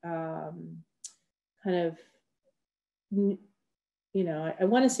 very kind of, you know, I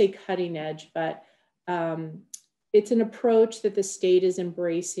want to say cutting edge, but it's an approach that the state is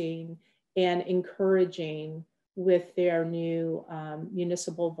embracing and encouraging with their new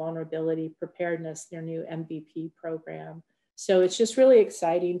municipal vulnerability preparedness, their new MVP program. So it's just really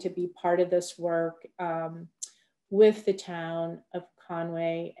exciting to be part of this work with the town of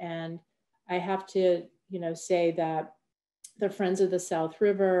Conway. And I have to, you know, say that the Friends of the South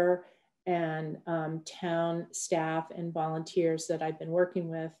River and town staff and volunteers that I've been working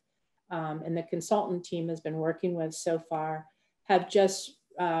with and the consultant team has been working with so far have just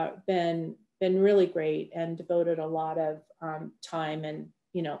been really great and devoted a lot of time and,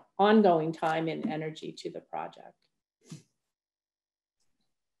 you know, ongoing time and energy to the project.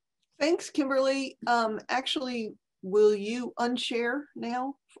 Thanks, Kimberly. Actually, will you unshare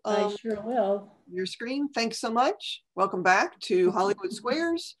now? I sure will. Your screen. Thanks so much. Welcome back to Hollywood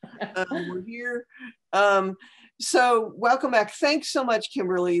Squares. We're here. So welcome back. Thanks so much,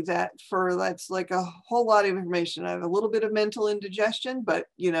 Kimberly. That's like a whole lot of information. I have a little bit of mental indigestion, but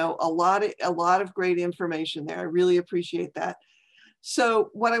you know, a lot of great information there. I really appreciate that.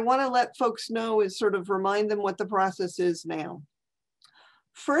 So what I want to let folks know is sort of remind them what the process is now.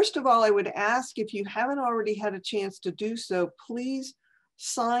 First of all, I would ask, if you haven't already had a chance to do so, please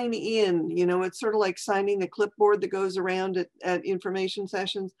sign in. You know, it's sort of like signing the clipboard that goes around at information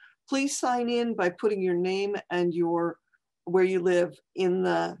sessions. Please sign in by putting your name and where you live in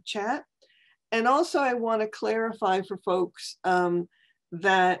the chat. And also I want to clarify for folks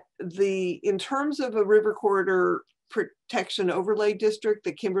that in terms of a river corridor protection overlay district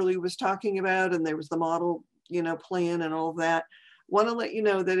that Kimberly was talking about, and there was the model, you know, plan and all of that, want to let you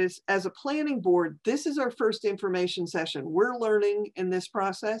know that as a planning board, this is our first information session. We're learning in this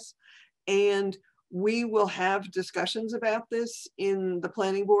process, and we will have discussions about this in the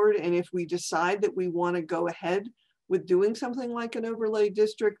planning board. And if we decide that we want to go ahead with doing something like an overlay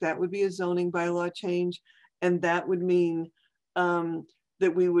district, that would be a zoning bylaw change. And that would mean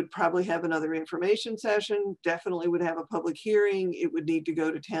that we would probably have another information session, definitely would have a public hearing. It would need to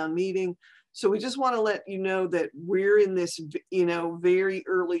go to town meeting. So we just want to let you know that we're in this, you know, very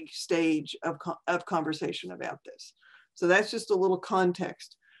early stage of conversation about this. So that's just a little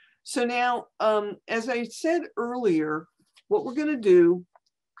context. So now, as I said earlier, what we're going to do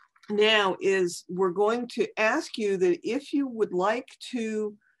now is we're going to ask you that if you would like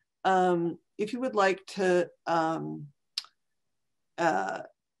to, you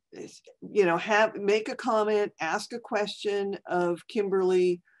know, make a comment, ask a question of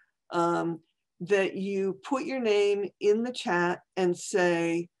Kimberly, that you put your name in the chat and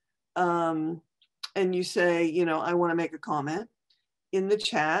say, and you say, you know, I want to make a comment in the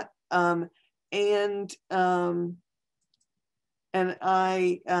chat.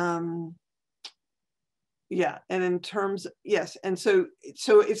 Yeah, and in terms, yes. And so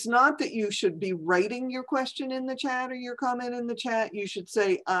it's not that you should be writing your question in the chat or your comment in the chat. You should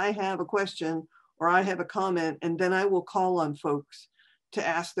say, I have a question or I have a comment, and then I will call on folks to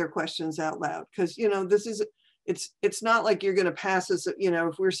ask their questions out loud. Because, you know, this is, it's not like you're going to pass this, you know,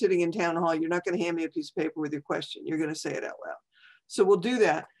 if we're sitting in town hall, you're not going to hand me a piece of paper with your question. You're going to say it out loud. So we'll do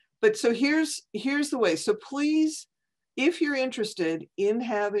that. But so here's the way. So please, if you're interested in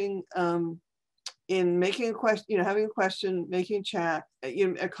having, in making a question, you know, having a question, making a chat,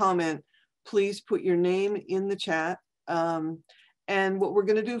 a comment, please put your name in the chat. And what we're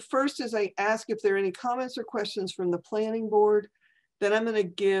going to do first is I ask if there are any comments or questions from the planning board. Then I'm going to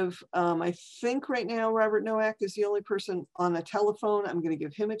give, I think right now, Robert Nowak is the only person on the telephone. I'm going to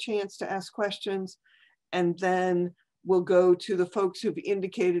give him a chance to ask questions. And then we'll go to the folks who've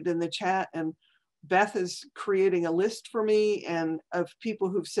indicated in the chat. And Beth is creating a list for me and of people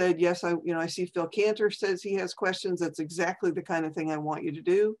who've said, yes, I see Phil Cantor says he has questions. That's exactly the kind of thing I want you to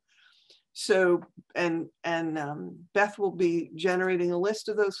do. So, and Beth will be generating a list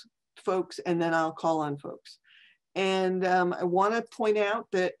of those folks, and then I'll call on folks. And I want to point out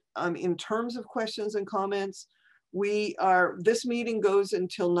that in terms of questions and comments, this meeting goes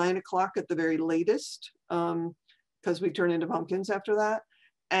until 9 o'clock at the very latest, because we turn into pumpkins after that.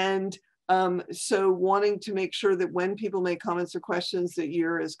 And so wanting to make sure that when people make comments or questions that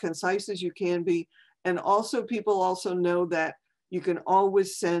you're as concise as you can be. And also people also know that you can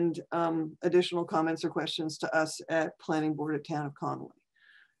always send additional comments or questions to us at Planning Board at Town of Conway.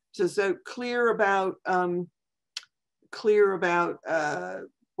 So clear about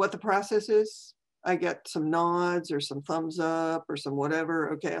what the process is. I get some nods or some thumbs up or some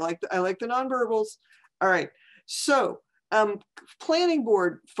whatever. Okay, I like the nonverbals. All right, so planning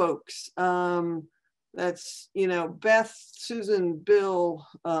board folks, That's, you know, Beth, Susan, Bill,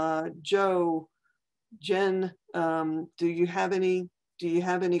 Joe, Jen. Do you have any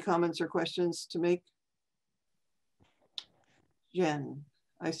comments or questions to make? Jen,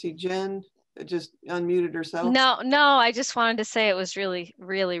 I see Jen just unmuted herself. No, I just wanted to say it was really,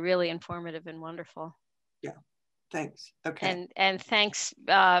 really, really informative and wonderful. Yeah, thanks. Okay. And thanks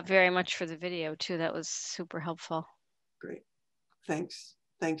very much for the video too. That was super helpful. Great, thanks.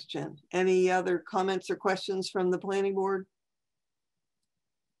 Thanks, Jen. Any other comments or questions from the planning board?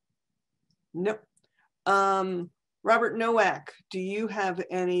 Nope. Robert Nowak, do you have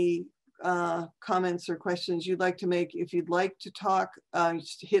any comments or questions you'd like to make? If you'd like to talk,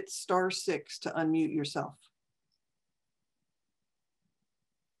 just hit *6 to unmute yourself.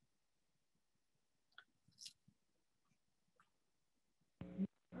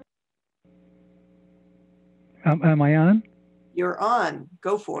 Am I on? You're on.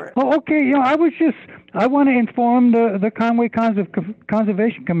 Go for it. Oh, okay. Yeah, I want to inform the Conway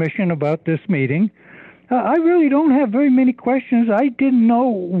Conservation Commission about this meeting. I really don't have very many questions. I didn't know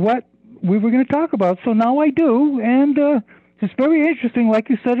what we were going to talk about, so now I do, and it's very interesting. Like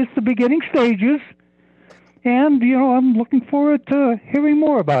you said, it's the beginning stages, and you know, I'm looking forward to hearing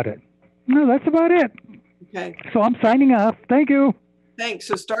more about it. No, that's about it. Okay. So I'm signing off. Thank you. Thanks.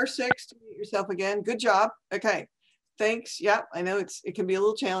 So *6 to mute yourself again. Good job. Okay. Thanks. Yeah, I know it can be a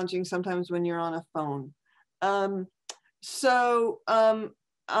little challenging sometimes when you're on a phone. I'm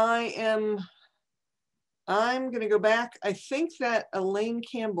going to go back. I think that Elaine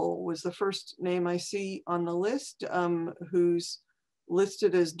Campbell was the first name I see on the list, who's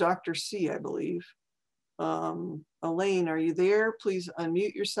listed as Dr. C, I believe. Elaine, are you there? Please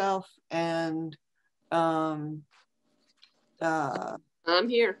unmute yourself. And I'm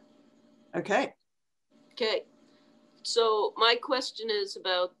here. Okay. Okay. So my question is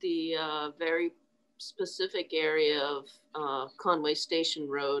about the very specific area of Conway Station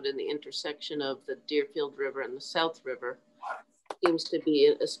Road and the intersection of the Deerfield River and the South River. Seems to be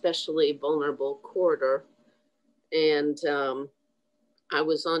an especially vulnerable corridor. And I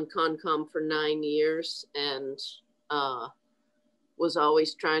was on Concom for 9 years and was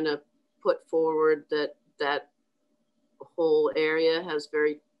always trying to put forward that whole area has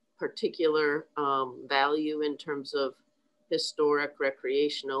very particular value in terms of historic,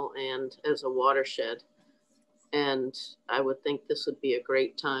 recreational, and as a watershed. And I would think this would be a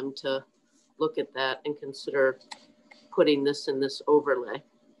great time to look at that and consider putting this in this overlay.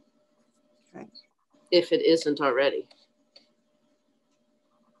 Okay. If it isn't already.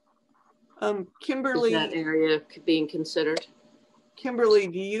 Kimberly. Is that area being considered? Kimberly,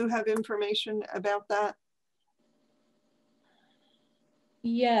 do you have information about that?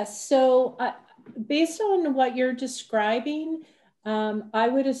 Yes, so based on what you're describing, I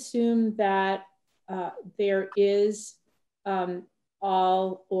would assume that there is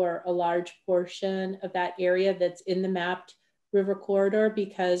all or a large portion of that area that's in the mapped river corridor,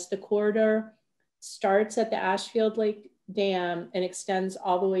 because the corridor starts at the Ashfield Lake Dam and extends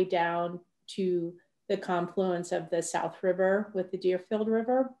all the way down to the confluence of the South River with the Deerfield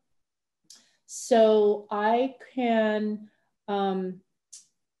River. So I can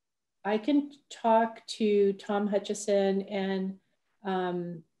talk to Tom Hutchison and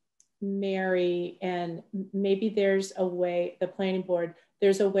Mary, and maybe there's a way, the planning board,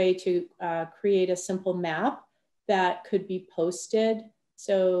 there's a way to create a simple map that could be posted.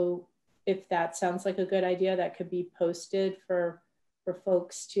 So if that sounds like a good idea, that could be posted for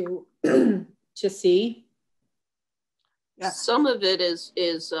folks to to see. Yeah. Some of it is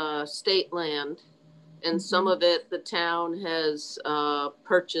state land, and some of it the town has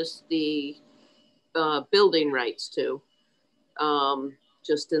purchased the building rights to,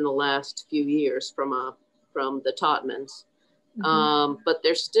 just in the last few years from the Totmans. But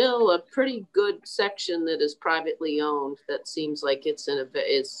there's still a pretty good section that is privately owned that seems like it's in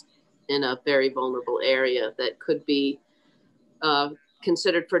a very vulnerable area that could be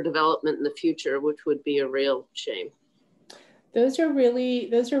considered for development in the future, which would be a real shame. Those are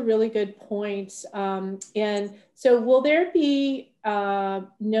really good points. And so will there be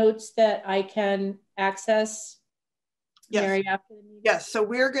notes that I can access, Yes. Mary, after the meeting? Yes, so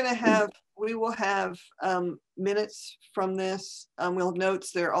we will have minutes from this. We'll have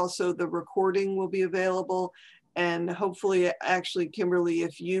notes there. Also, the recording will be available. And hopefully, actually, Kimberly,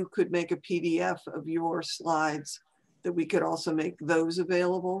 if you could make a PDF of your slides, that we could also make those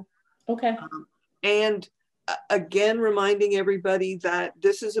available. Okay. And again, reminding everybody that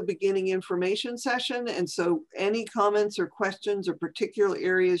this is a beginning information session. And so any comments or questions or particular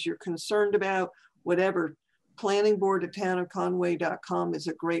areas you're concerned about, whatever, planningboard@townofconway.com is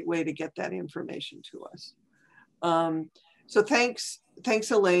a great way to get that information to us. So thanks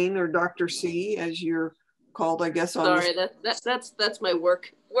Elaine, or Dr. C, as you're called, I guess. Sorry, that's my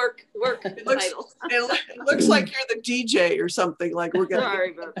work title. It looks like you're the DJ or something, like we're going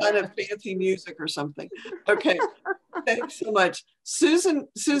Sorry to about kind of fancy music or something. Okay, thanks so much. Susan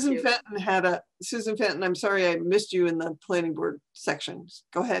Fenton, I'm sorry I missed you in the planning board section.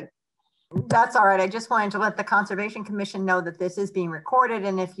 Go ahead. That's all right. I just wanted to let the Conservation Commission know that this is being recorded,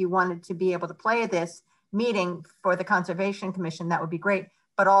 and if you wanted to be able to play this meeting for the Conservation Commission, that would be great.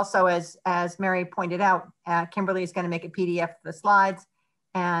 But also, as Mary pointed out, Kimberly is going to make a PDF of the slides,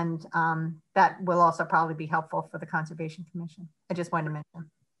 and that will also probably be helpful for the Conservation Commission. I just wanted to mention.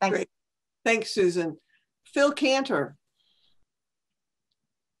 Thanks. Great. Thanks, Susan. Phil Cantor.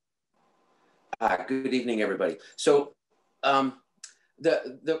 Good evening, everybody. So I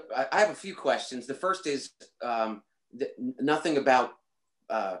have a few questions. The first is nothing about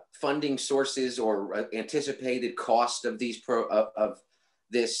funding sources or anticipated cost of these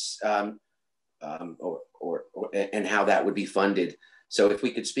and how that would be funded. So if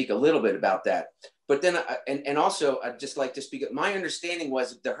we could speak a little bit about that. But then, and also I'd just like to speak, my understanding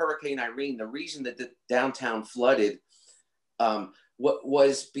was the Hurricane Irene, the reason that the downtown flooded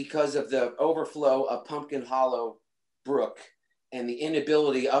was because of the overflow of Pumpkin Hollow Brook and the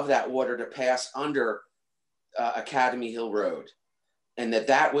inability of that water to pass under Academy Hill Road. And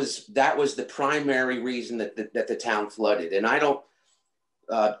that was the primary reason that the town flooded. And I don't,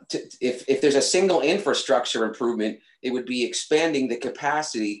 if there's a single infrastructure improvement, it would be expanding the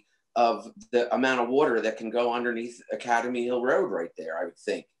capacity of the amount of water that can go underneath Academy Hill Road right there, I would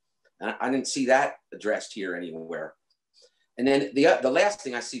think. And I didn't see that addressed here anywhere. And then the last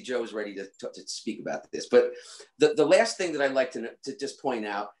thing, I see Joe's ready to speak about this, but the last thing that I'd like to just point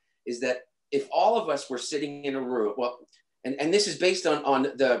out is that if all of us were sitting in a room, well, and this is based on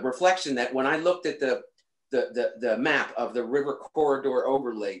the reflection that when I looked at the map of the river corridor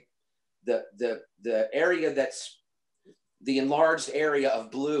overlay, the area that's the enlarged area of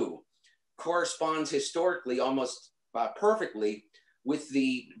blue corresponds historically almost perfectly with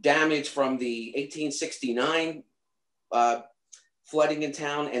the damage from the 1869 flooding in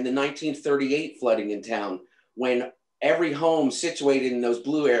town and the 1938 flooding in town, when every home situated in those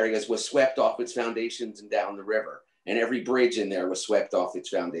blue areas was swept off its foundations and down the river, and every bridge in there was swept off its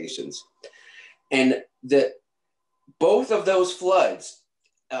foundations. And both of those floods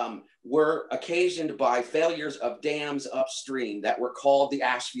were occasioned by failures of dams upstream that were called the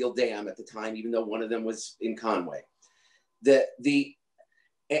Ashfield Dam at the time, even though one of them was in Conway.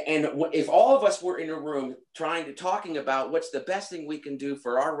 And if all of us were in a room talking about what's the best thing we can do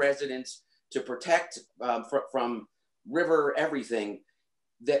for our residents to protect from river everything,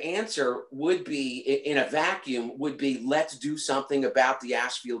 the answer would be, in a vacuum, would be, let's do something about the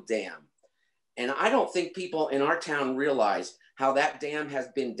Ashfield Dam. And I don't think people in our town realize how that dam has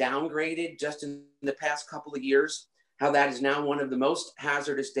been downgraded just in the past couple of years, how that is now one of the most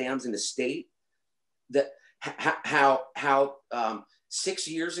hazardous dams in the state. How 6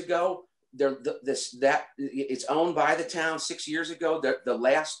 years ago, it's owned by the town. 6 years ago, the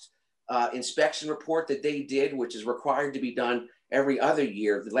last inspection report that they did, which is required to be done every other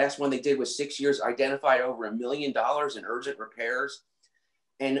year, the last one they did was 6 years, identified over $1 million in urgent repairs.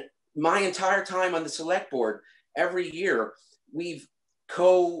 And my entire time on the select board, every year, we've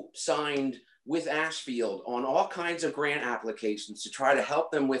co-signed with Ashfield on all kinds of grant applications to try to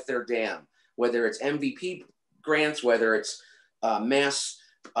help them with their dam, whether it's MVP grants, whether it's Mass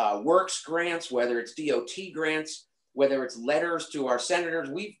Works grants, whether it's DOT grants, whether it's letters to our senators.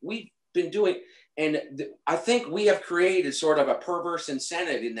 We've been doing, and I think we have created sort of a perverse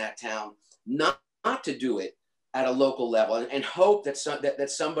incentive in that town not to do it at a local level and hope that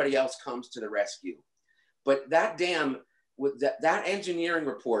somebody else comes to the rescue. But that dam, with that engineering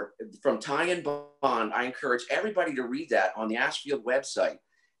report from Ty and Bond, I encourage everybody to read that on the Ashfield website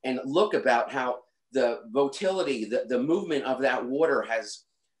and look about how the motility, the movement of that water has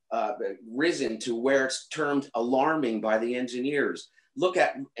risen to where it's termed alarming by the engineers. Look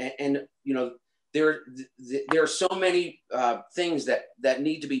at, and you know, there are so many things that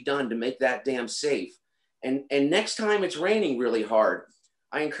need to be done to make that dam safe. And next time it's raining really hard,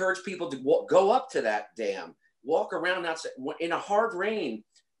 I encourage people to go up to that dam, walk around outside in a hard rain,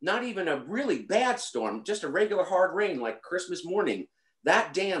 not even a really bad storm, just a regular hard rain like Christmas morning.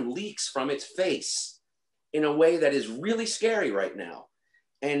 That dam leaks from its face in a way that is really scary right now.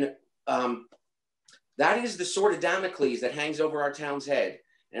 And that is the sword of Damocles that hangs over our town's head.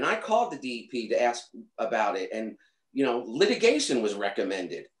 And I called the DEP to ask about it, and you know, litigation was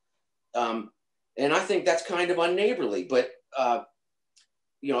recommended. And And I think that's kind of unneighborly, but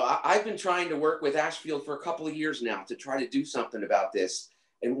you know, I've been trying to work with Ashfield for a couple of years now to try to do something about this.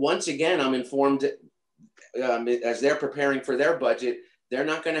 And once again, I'm informed as they're preparing for their budget, they're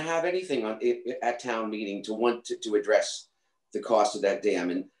not going to have anything on at town meeting to want to address the cost of that dam.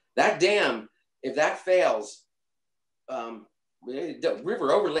 And that dam, if that fails, the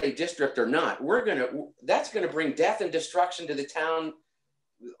river overlay district or not, that's going to bring death and destruction to the town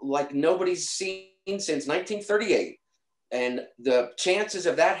like nobody's seen since 1938. And the chances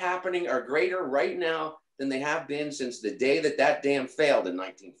of that happening are greater right now than they have been since the day that that dam failed in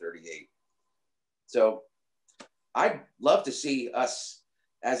 1938. So I'd love to see us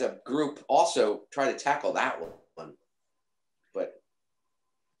as a group also try to tackle that one. But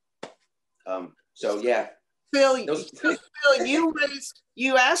so yeah. Phil,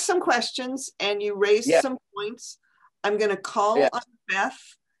 you asked some questions and you raised some points. I'm going to call on Beth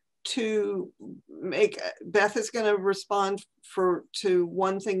to Beth is going to respond to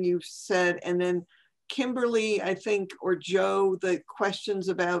one thing you said, and then Kimberly, I think, or Joe, the questions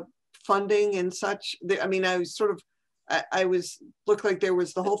about funding and such. I mean, I was sort of, looked like there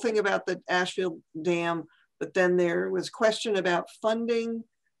was the whole thing about the Ashfield Dam, but then there was a question about funding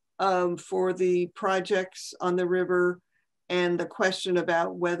for the projects on the river, and the question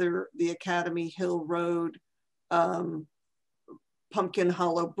about whether the Academy Hill Road Pumpkin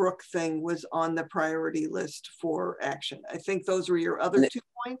Hollow Brook thing was on the priority list for action. I think those were your other 2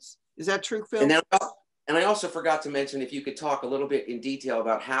 points. Is that true, Phil? And I also forgot to mention, if you could talk a little bit in detail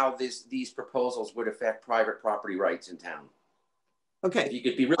about how these proposals would affect private property rights in town. Okay. If you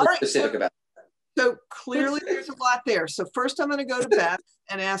could be really specific about that. So clearly there's a lot there. So first I'm going to go to Beth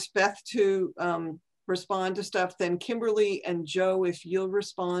and ask Beth to respond to stuff. Then Kimberly and Joe, if you'll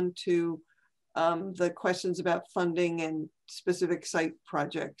respond to the questions about funding and specific site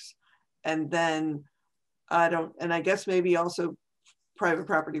projects. And then I guess maybe also private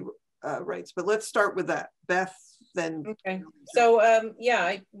property rights, but let's start with that. Beth, then. Okay, so yeah,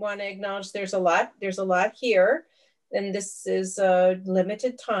 I want to acknowledge there's a lot here, and this is a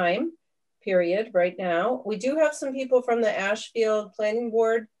limited time period right now. We do have some people from the Ashfield Planning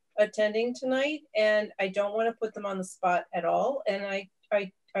Board attending tonight, and I don't want to put them on the spot at all. And I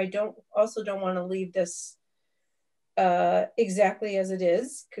don't want to leave this exactly as it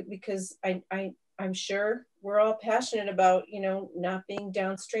is, because I'm sure we're all passionate about, you know, not being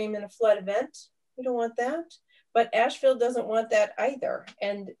downstream in a flood event. We don't want that, but Ashfield doesn't want that either.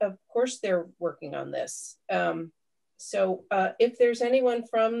 And of course they're working on this. So if there's anyone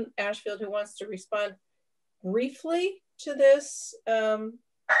from Ashfield who wants to respond briefly to this, that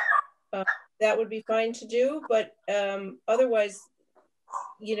would be fine to do. But otherwise,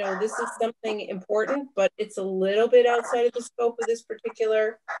 you know, this is something important, but it's a little bit outside of the scope of this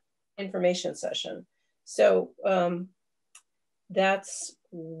particular information session. So that's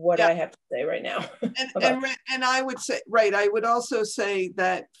what I have to say right now. and I would say, I would also say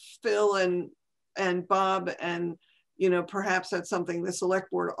that Phil and Bob, and, you know, perhaps that's something the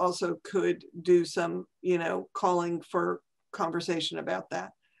select board also could do some, you know, calling for conversation about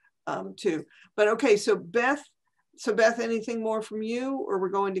that too. But okay, so Beth, anything more from you, or we're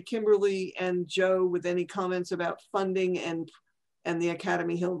going to Kimberly and Joe with any comments about funding and the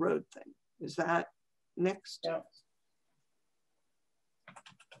Academy Hill Road thing? Is that next? Yeah.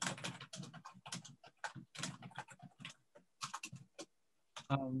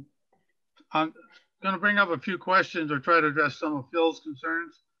 I'm going to bring up a few questions or try to address some of Phil's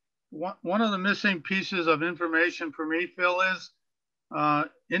concerns. One of the missing pieces of information for me, Phil, is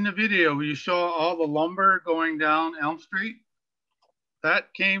in the video, you saw all the lumber going down Elm Street.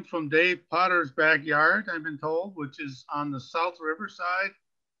 That came from Dave Potter's backyard, I've been told, which is on the South River side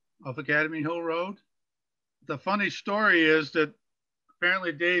of Academy Hill Road. The funny story is that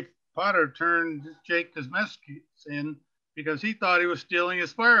apparently Dave Potter turned Jake Kosmeski in because he thought he was stealing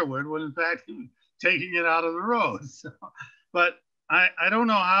his firewood, when in fact he was taking it out of the road. So, but I don't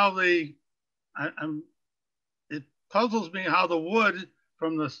know how it puzzles me how the wood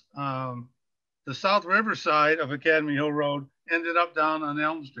from the South River side of Academy Hill Road ended up down on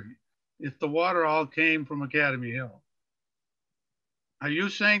Elm Street, if the water all came from Academy Hill. Are you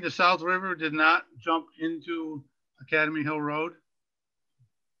saying the South River did not jump into Academy Hill Road?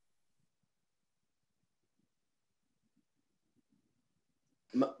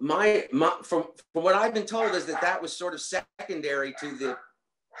 From what I've been told is that was sort of secondary to the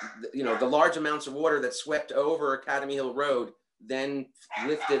large amounts of water that swept over Academy Hill Road, then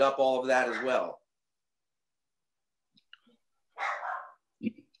lifted up all of that as well.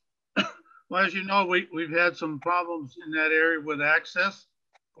 Well, as you know, we've had some problems in that area with access.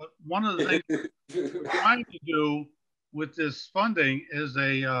 But one of the things we're trying to do with this funding is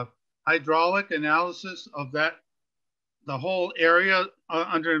a hydraulic analysis of the whole area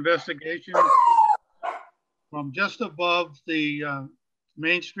under investigation from just above the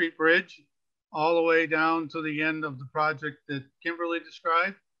Main Street Bridge all the way down to the end of the project that Kimberly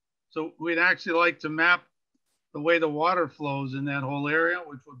described. So we'd actually like to map the way the water flows in that whole area,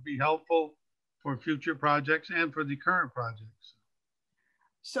 which would be helpful for future projects and for the current projects.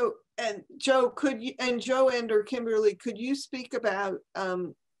 So, and Joe, Joe and or Kimberly, could you speak about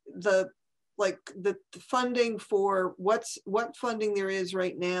the funding for what funding there is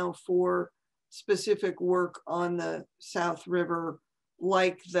right now for specific work on the South River,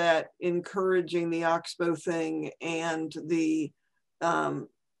 like that encouraging the Oxbow thing and the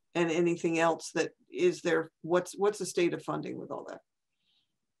and anything else that is there? What's the state of funding with all that?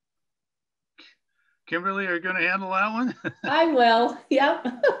 Kimberly, are you going to handle that one? I will, yep.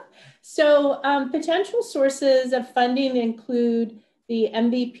 So potential sources of funding include the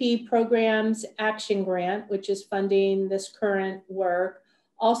MVP Programs Action Grant, which is funding this current work.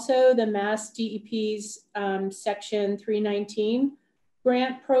 Also the Mass DEP's Section 319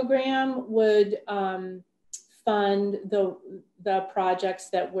 grant program would fund the projects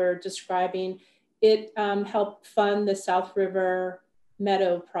that we're describing. It helped fund the South River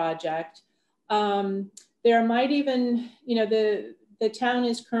Meadow project. There might even, the town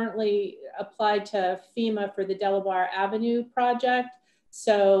is currently applied to FEMA for the Delaware Avenue project.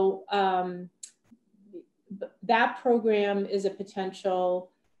 So that program is a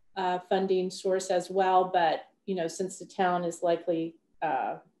potential funding source as well. But, since the town is likely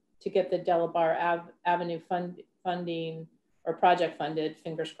to get the Delaware Avenue funding or project funded,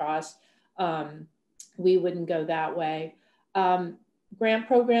 fingers crossed, we wouldn't go that way. Grant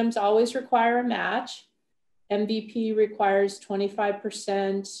programs always require a match. MVP requires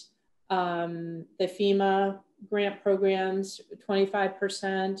 25%. The FEMA grant programs,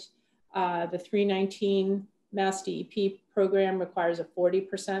 25%. The 319 Mass DEP program requires a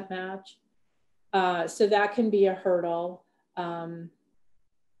 40% match. So that can be a hurdle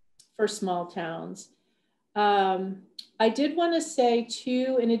for small towns. I did want to say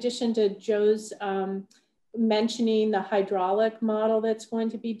too, in addition to Joe's mentioning the hydraulic model that's going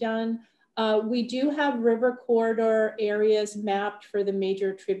to be done, we do have river corridor areas mapped for the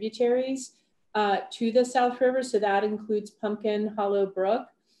major tributaries to the South River. So that includes Pumpkin Hollow Brook.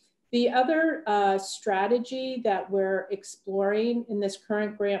 The other strategy that we're exploring in this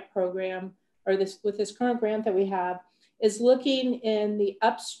current grant program, or with this current grant that we have, is looking in the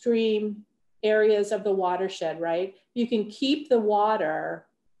upstream areas of the watershed, right? You can keep the water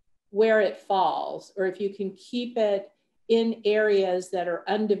where it falls, or if you can keep it in areas that are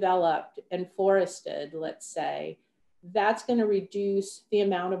undeveloped and forested, let's say, that's going to reduce the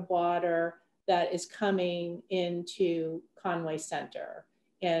amount of water that is coming into Conway Center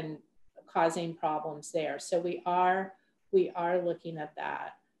and causing problems there. So we are looking at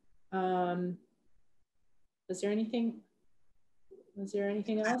that. Was there anything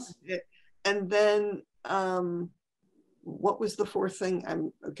else? And then what was the fourth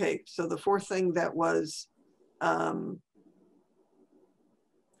thing? Okay, so the fourth thing that was I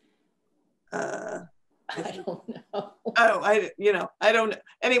don't know. Oh, I don't know.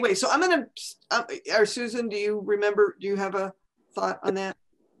 Anyway, so I'm gonna, or Susan, do you have a thought on that?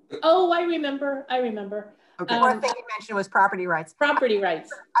 Oh, I remember. Okay. One thing you mentioned was property rights. Property rights.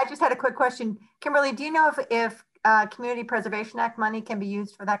 I just had a quick question. Kimberly, do you know if Community Preservation Act money can be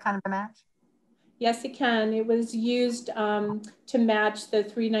used for that kind of a match? Yes, it can. It was used to match the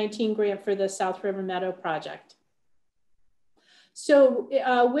 319 grant for the South River Meadow project. So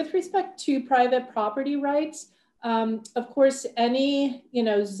with respect to private property rights, of course, any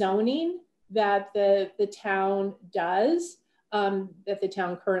zoning that the town does, that the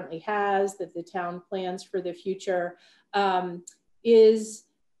town currently has, that the town plans for the future, is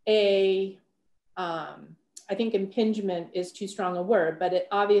a, I think impingement is too strong a word, but it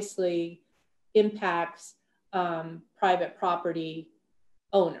obviously impacts private property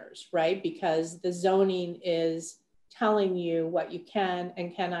owners, right? Because the zoning is telling you what you can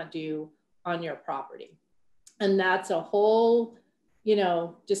and cannot do on your property. And that's a whole,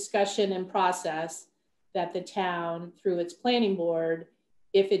 discussion and process that the town, through its planning board,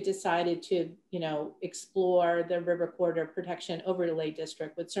 if it decided to, explore the River Corridor Protection Overlay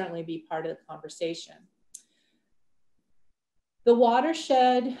District, would certainly be part of the conversation. The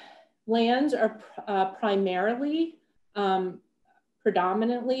watershed lands are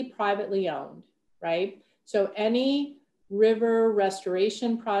predominantly privately owned, right? So any river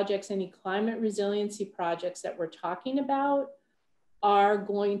restoration projects, any climate resiliency projects that we're talking about are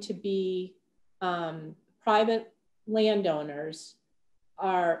going to be private landowners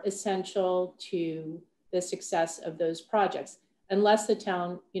are essential to the success of those projects, unless the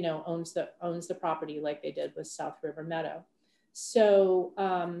town, you know, owns the property like they did with South River Meadow. So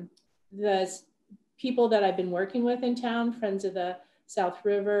the people that I've been working with in town, Friends of the South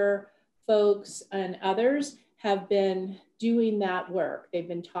River folks and others, have been doing that work. They've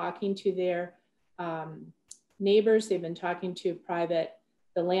been talking to their neighbors. They've been talking to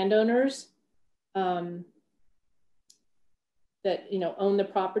the landowners that, you know, own the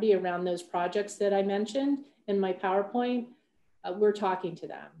property around those projects that I mentioned in my PowerPoint. We're talking to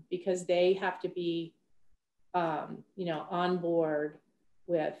them because they have to be, you know, on board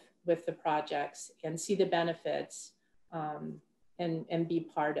with the projects and see the benefits and be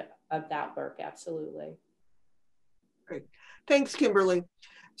part of that work. Absolutely. Great. Thanks, Kimberly.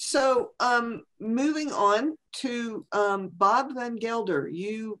 So moving on to Bob Van Gelder,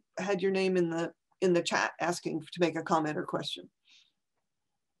 you had your name in the chat asking to make a comment or question.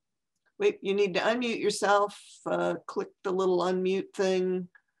 Wait, you need to unmute yourself. Click the little unmute thing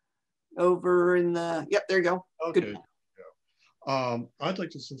over in the, yep, there you go. Okay. Good. Yeah. I'd like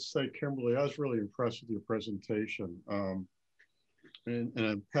to say, Kimberly, I was really impressed with your presentation. In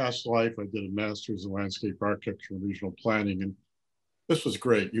a past life, I did a master's in landscape architecture and regional planning, and this was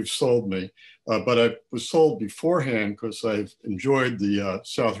great. You've sold me, but I was sold beforehand because I've enjoyed the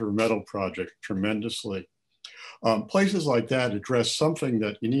South River Meadow project tremendously. Places like that address something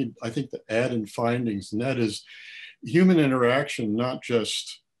that you need, I think, to add in findings, and that is human interaction, not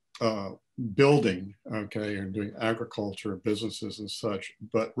just building, okay, and doing agriculture, businesses and such,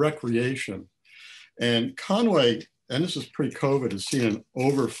 but recreation. And Conway, and this is pre-COVID, has seen an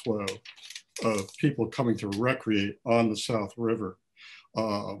overflow of people coming to recreate on the South River.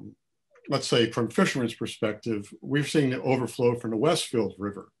 Let's say from fishermen's perspective, we've seen the overflow from the Westfield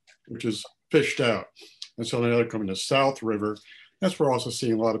River, which is fished out. And so now they're coming to South River. That's where we're also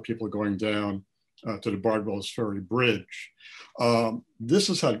seeing a lot of people going down to the Bardwell's Ferry Bridge. This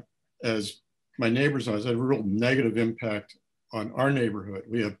has had, as my neighbors know, has had a real negative impact on our neighborhood.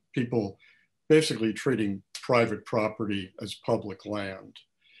 We have people basically treating private property as public land,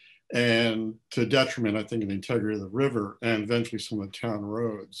 and to detriment, I think, of the integrity of the river and eventually some of the town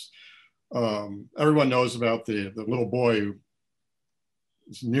roads. Everyone knows about the little boy who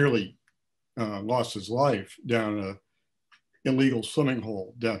nearly lost his life down an illegal swimming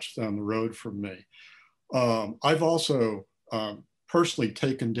hole down the road from me. I've also personally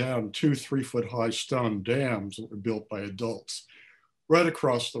taken down 2 3-foot high stone dams that were built by adults right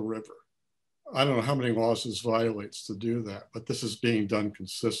across the river. I don't know how many laws this violates to do that, but this is being done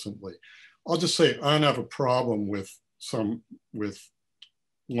consistently. I'll just say I don't have a problem with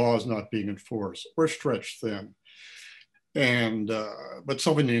laws not being enforced. We're stretched thin, and but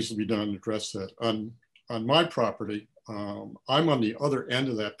something needs to be done to address that. On my property, I'm on the other end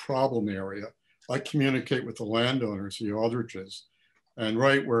of that problem area. I communicate with the landowners, the Aldriches, and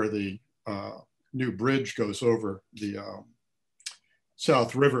right where the new bridge goes over the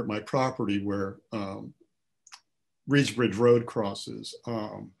South River at my property, where Reeds Bridge Road crosses.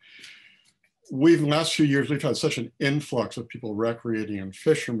 In the last few years, we've had such an influx of people recreating and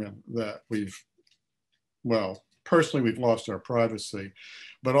fishermen that personally, we've lost our privacy,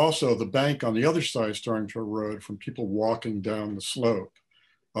 but also the bank on the other side is starting to erode from people walking down the slope.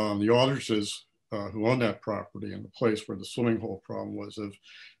 The Aldriches who own that property and the place where the swimming hole problem was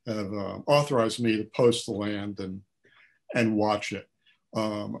have authorized me to post the land and watch it.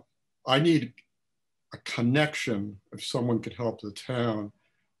 I need a connection, if someone could help the town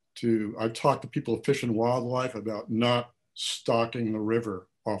I've talked to people of Fish and Wildlife about not stocking the river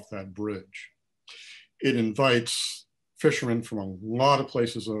off that bridge. It invites fishermen from a lot of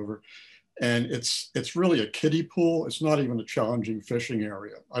places over, and it's really a kiddie pool. It's not even a challenging fishing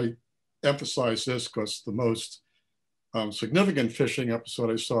area. I emphasize this because the most significant fishing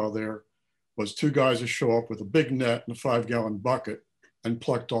episode I saw there was 2 guys who show up with a big net and a 5-gallon bucket and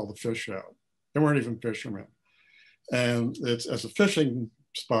plucked all the fish out. They weren't even fishermen. And it's, as a fishing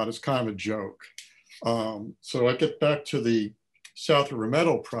spot, it's kind of a joke. So I get back to the South River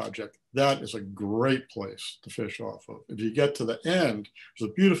Meadow project. That is a great place to fish off of. If you get to the end, there's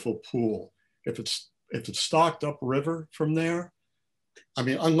a beautiful pool. If it's stocked up river from there, I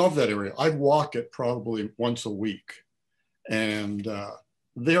mean, I love that area. I walk it probably once a week. And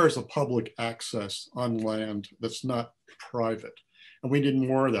there is a public access on land that's not private. And we need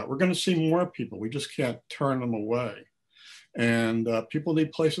more of that. We're going to see more people. We just can't turn them away. And people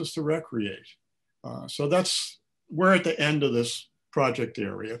need places to recreate. So we're at the end of this project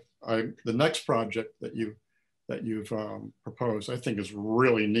area. The next project that you that you've proposed, I think is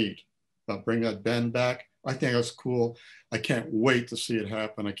really neat. Bring that bend back. I think that's cool. I can't wait to see it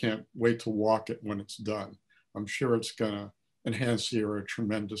happen. I can't wait to walk it when it's done. I'm sure it's gonna enhance the area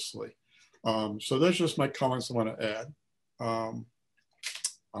tremendously. So those are just my comments I want to add.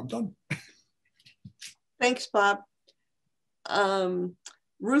 I'm done. Thanks, Bob.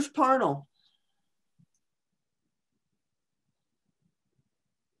 Ruth Parnell.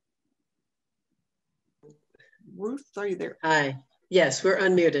 Ruth, are you there? Hi. Yes, we're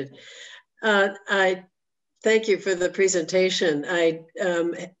unmuted. I thank you for the presentation. I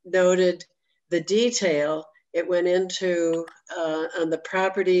noted the detail it went into on the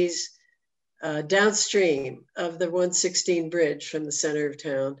properties downstream of the 116 bridge from the center of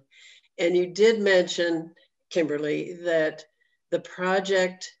town. And you did mention, Kimberly, that the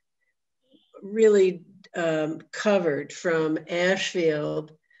project really covered from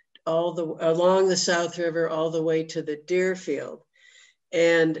Ashfield along the South River all the way to the Deerfield.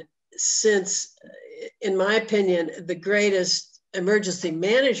 And since, in my opinion, the greatest emergency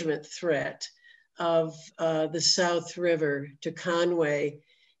management threat of the South River to Conway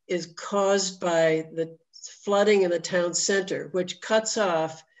is caused by the flooding in the town center, which cuts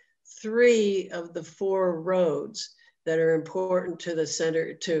off 3 of the 4 roads that are important to the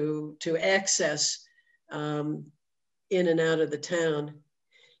center to access in and out of the town.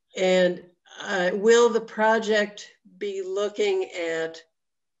 And will the project be looking at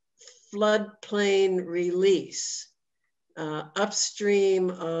floodplain release upstream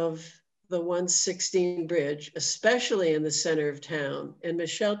of the 116 bridge, especially in the center of town? And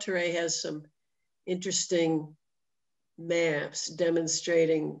Michelle Ture has some interesting maps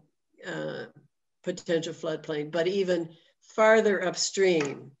demonstrating potential floodplain, but even farther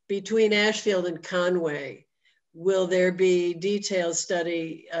upstream between Ashfield and Conway, will there be detailed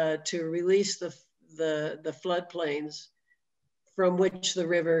study to release the floodplains from which the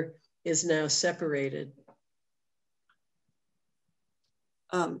river is now separated?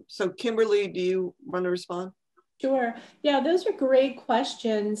 So Kimberly, do you want to respond? Sure. Yeah, those are great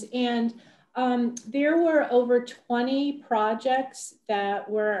questions. And there were over 20 projects that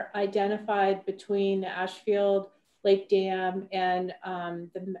were identified between the Ashfield Lake Dam and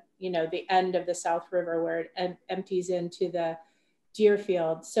the end of the South River where it empties into the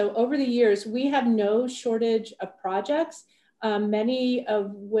Deerfield. So over the years, we have no shortage of projects, many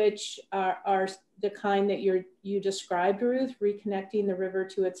of which are the kind that you described, Ruth, reconnecting the river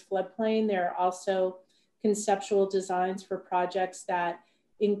to its floodplain. There are also conceptual designs for projects that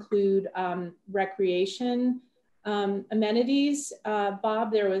include recreation amenities.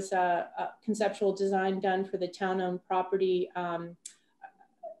 Bob, there was a conceptual design done for the town-owned property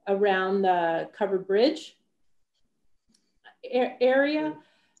around the covered bridge area.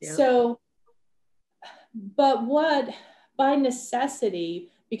 Yeah. So, but what, by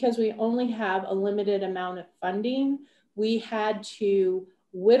necessity, because we only have a limited amount of funding, we had to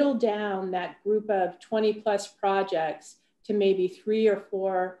whittle down that group of 20+ projects to maybe 3 or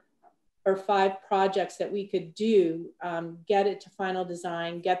 4 or 5 projects that we could do, get it to final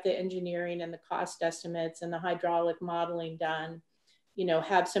design, get the engineering and the cost estimates and the hydraulic modeling done,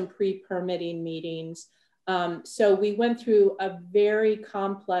 have some pre-permitting meetings. So we went through a very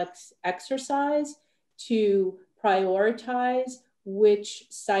complex exercise to prioritize which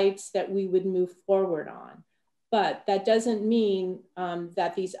sites that we would move forward on. But that doesn't mean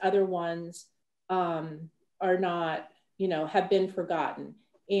that these other ones are not, have been forgotten.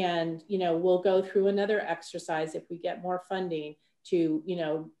 And, we'll go through another exercise if we get more funding to,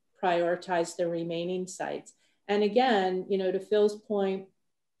 prioritize the remaining sites. And again, to Phil's point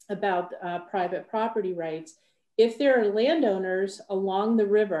about private property rights, if there are landowners along the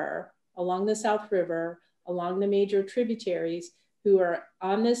river, along the South River, along the major tributaries who are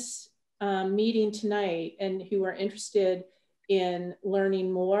on this meeting tonight and who are interested in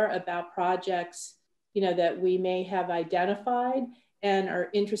learning more about projects, that we may have identified and are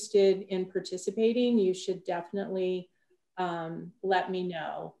interested in participating, you should definitely let me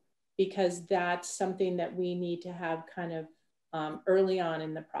know, because that's something that we need to have kind of early on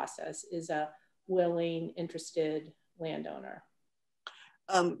in the process, is a willing, interested landowner.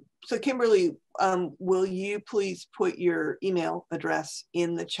 So Kimberly, will you please put your email address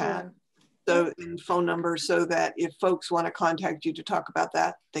in the chat? Sure. So, and phone number, so that if folks want to contact you to talk about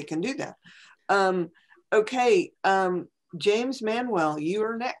that, they can do that. Okay, James Manuel, you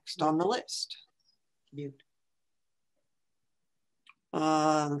are next on the list. Mute.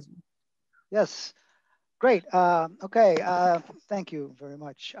 Yes, great. Okay, thank you very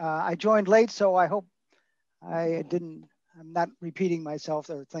much. I joined late, so I hope I'm not repeating myself.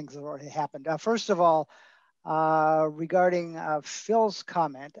 There are things that already happened. First of all, regarding Phil's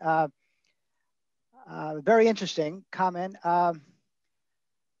comment. Very interesting comment.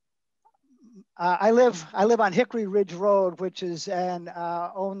 I live on Hickory Ridge Road, which is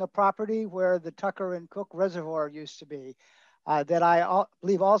own the property where the Tucker and Cook Reservoir used to be, that I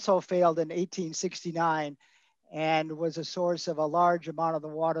believe also failed in 1869 and was a source of a large amount of the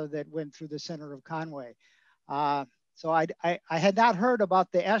water that went through the center of Conway. So I had not heard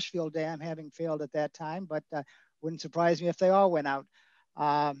about the Ashfield Dam having failed at that time, but wouldn't surprise me if they all went out.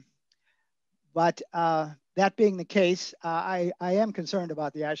 But that being the case, I am concerned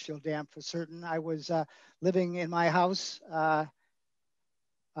about the Ashfield Dam for certain. I was living in my house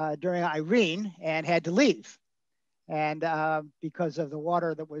during Irene and had to leave. And because of the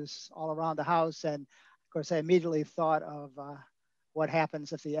water that was all around the house. And of course, I immediately thought of what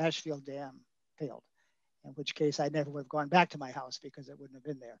happens if the Ashfield Dam failed, in which case I never would have gone back to my house because it wouldn't have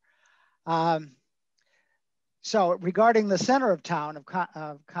been there. So regarding the center of town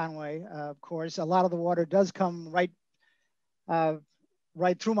of Conway, of course, a lot of the water does come right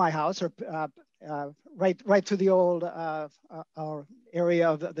through my house, or right through the old area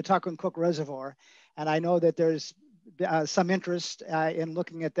of the Tucker and Cook Reservoir. And I know that there's some interest in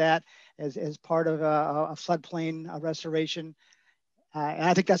looking at that as part of a floodplain restoration. And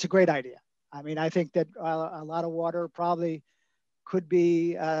I think that's a great idea. I mean, I think that a lot of water probably could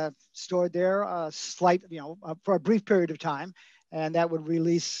be stored there for a brief period of time, and that would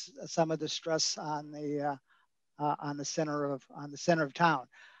release some of the stress on the center of town.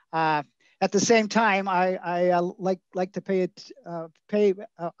 At the same time, I like to pay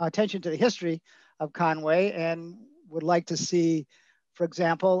attention to the history of Conway, and would like to see, for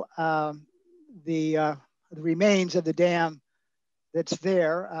example, the remains of the dam that's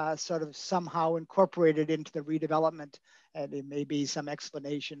there sort of somehow incorporated into the redevelopment, and there may be some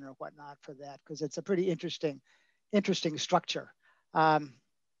explanation or whatnot for that, because it's a pretty interesting structure.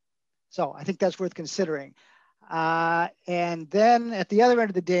 So I think that's worth considering. And then at the other end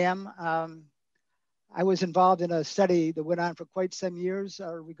of the dam, I was involved in a study that went on for quite some years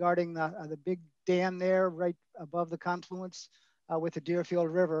regarding the big dam there right above the confluence with the Deerfield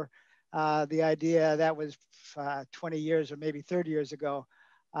River. The idea that was 20 years or maybe 30 years ago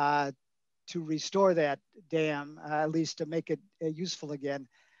to restore that dam, at least to make it useful again.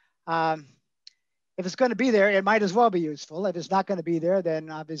 If it's going to be there, it might as well be useful. If it's not going to be there, then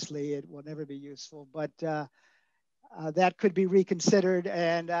obviously it will never be useful. But that could be reconsidered,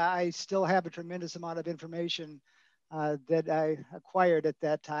 and I still have a tremendous amount of information that I acquired at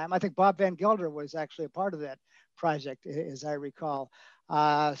that time. I think Bob Van Gelder was actually a part of that project, as I recall.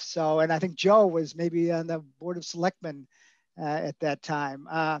 And I think Joe was maybe on the Board of Selectmen at that time.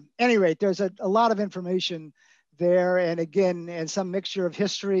 At any rate, there's a lot of information there, and again, and some mixture of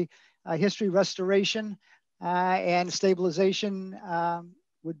history restoration and stabilization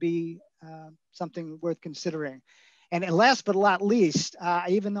would be something worth considering. And last but not least,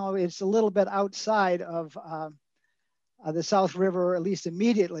 even though it's a little bit outside of the South River, at least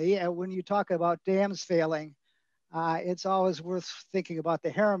immediately, when you talk about dams failing, it's always worth thinking about the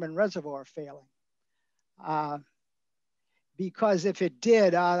Harriman Reservoir failing. Because if it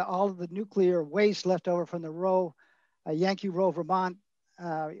did, all of the nuclear waste left over from the Yankee Row, Vermont,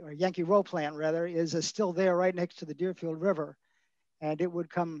 or Yankee Row plant rather, is still there right next to the Deerfield River. And it would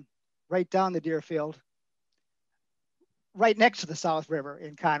come right down the Deerfield, right next to the South River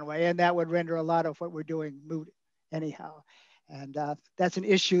in Conway. And that would render a lot of what we're doing moot anyhow. And that's an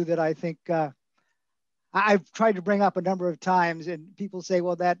issue that I think I've tried to bring up a number of times, and people say,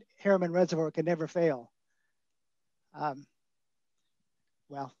 well, that Harriman Reservoir can never fail.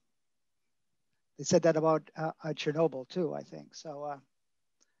 Well, they said that about Chernobyl too, I think. So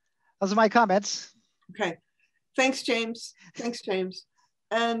those are my comments. Okay, thanks, James. Thanks, James.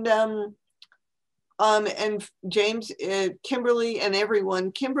 And James, Kimberly and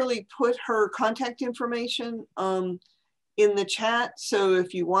everyone, Kimberly put her contact information in the chat. So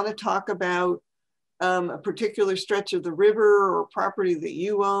if you want to talk about a particular stretch of the river or property that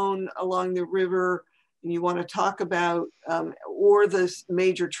you own along the river, and you want to talk about, or the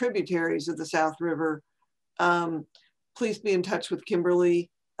major tributaries of the South River, please be in touch with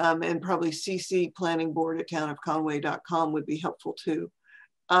Kimberly, and probably CC planning board at townofconway.com would be helpful too.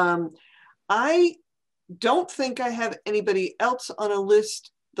 I don't think I have anybody else on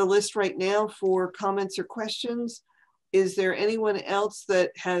the list right now for comments or questions. Is there anyone else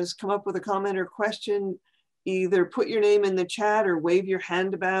that has come up with a comment or question? Either put your name in the chat or wave your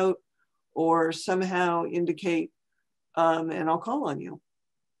hand about, or somehow indicate, and I'll call on you.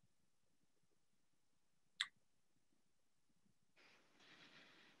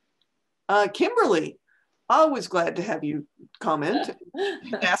 Kimberly, always glad to have you comment,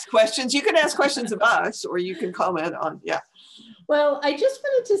 ask questions. You can ask questions of us, or you can comment on, yeah. Well, I just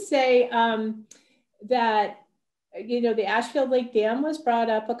wanted to say that, you know, the Ashfield Lake Dam was brought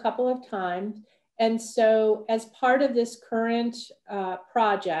up a couple of times. And so as part of this current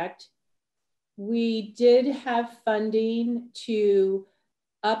project, we did have funding to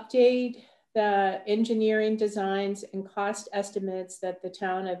update the engineering designs and cost estimates that the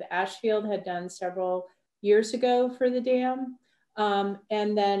town of Ashfield had done several years ago for the dam.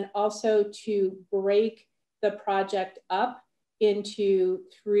 And then also to break the project up into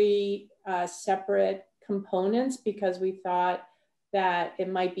 3 separate components, because we thought that it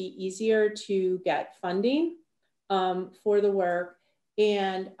might be easier to get funding for the work.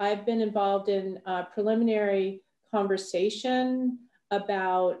 And I've been involved in a preliminary conversation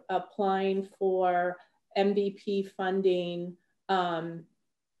about applying for MVP funding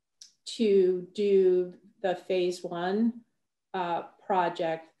to do the phase 1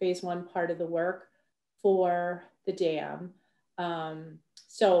 project, phase 1 part of the work for the dam.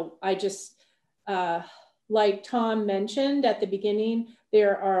 So I just, like Tom mentioned at the beginning,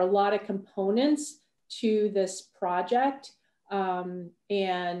 there are a lot of components to this project.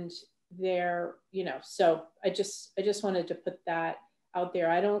 And there, you know, so I just wanted to put that out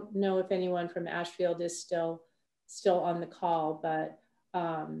there. I don't know if anyone from Ashfield is still on the call, but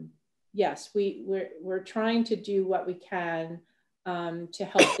yes, we're trying to do what we can to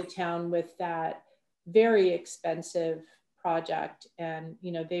help the town with that very expensive project. And,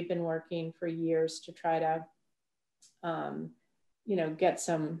 you know, they've been working for years to try to, you know, get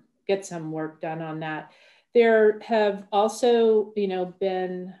some work done on that. There have also, you know,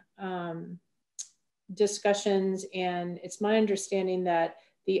 been discussions, and it's my understanding that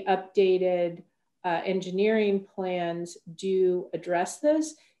the updated engineering plans do address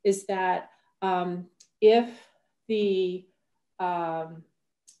this, is that if the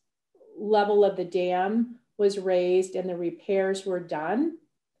level of the dam was raised and the repairs were done,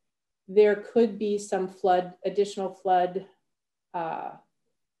 there could be some additional flood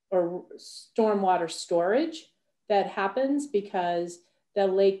or stormwater storage that happens, because the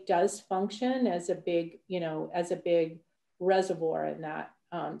lake does function as a big, you know, as a big reservoir in that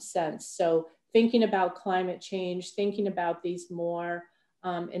sense. So thinking about climate change, thinking about these more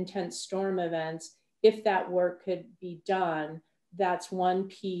intense storm events, if that work could be done, that's one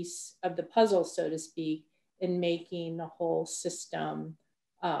piece of the puzzle, so to speak, in making the whole system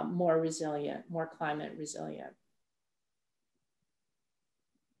more resilient, more climate resilient.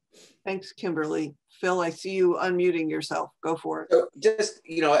 Thanks, Kimberly. Phil, I see you unmuting yourself. Go for it. So just,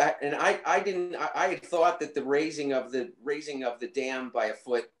 you know, and I had thought that the raising of the dam by a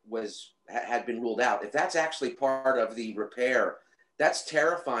foot had been ruled out. If that's actually part of the repair, that's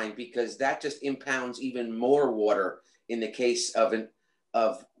terrifying, because that just impounds even more water in the case of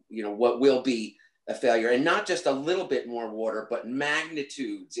you know, what will be a failure, and not just a little bit more water, but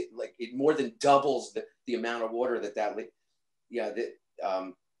magnitudes. It more than doubles the amount of water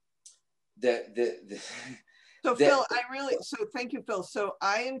So Phil, thank you, Phil. So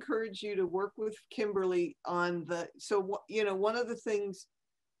I encourage you to work with Kimberly on you know, one of the things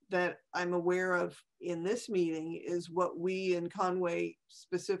that I'm aware of in this meeting is what we in Conway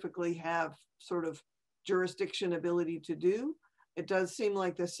specifically have sort of jurisdiction ability to do. It does seem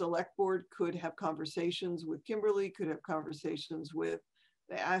like the select board could have conversations with Kimberly, could have conversations with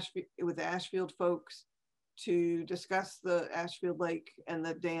the Ashfield folks to discuss the Ashfield Lake and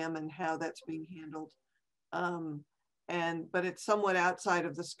the dam and how that's being handled. But it's somewhat outside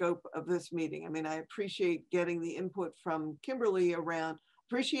of the scope of this meeting. I mean, I appreciate getting the input from Kimberly around,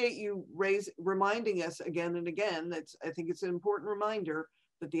 appreciate you reminding us again and again. I think it's an important reminder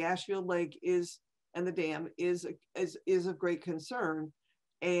that the Ashfield Lake and the dam is of great concern,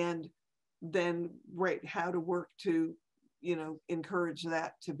 and then how to work to, you know, encourage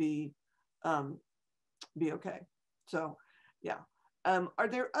that to be okay. So yeah. Are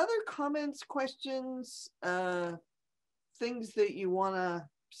there other comments, questions, things that you want to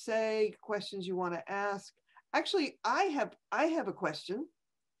say, questions you want to ask? Actually, I have a question.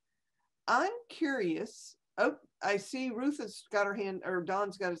 I'm curious. Oh, I see Ruth has got her hand, or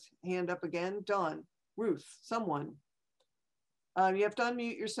Don's got his hand up again. Don, Ruth, someone. You have to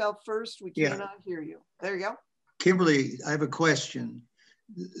unmute yourself first. We cannot hear you. There you go. Kimberly, I have a question.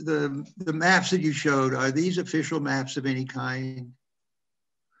 The maps that you showed, are these official maps of any kind?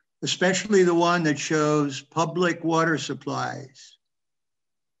 Especially the one that shows public water supplies.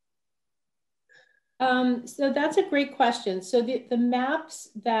 So that's a great question. So the maps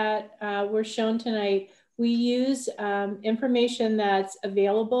that were shown tonight, we use information that's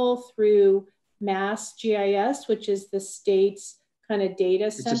available through Mass GIS, which is the state's kind of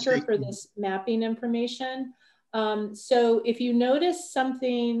data center for this mapping information. So if you notice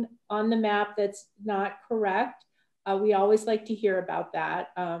something on the map that's not correct, we always like to hear about that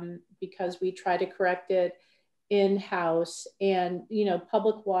because we try to correct it in-house. And, you know,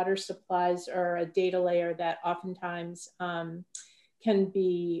 public water supplies are a data layer that oftentimes can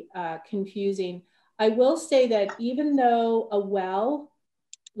be confusing. I will say that even though a well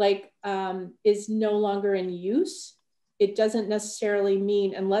is no longer in use, it doesn't necessarily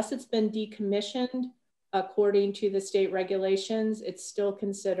mean, unless it's been decommissioned according to the state regulations, it's still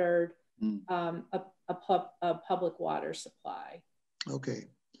considered a public water supply. Okay,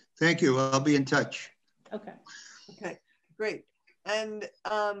 thank you. I'll be in touch. Okay. Okay, great. And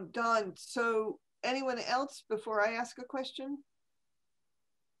Dawn, so anyone else before I ask a question?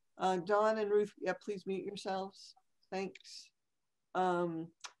 Dawn and Ruth, yeah, please mute yourselves. Thanks.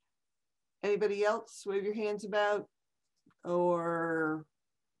 Anybody else wave your hands about or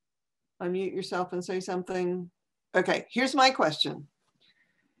unmute yourself and say something? Okay, here's my question.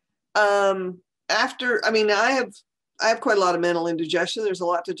 I have quite a lot of mental indigestion. There's a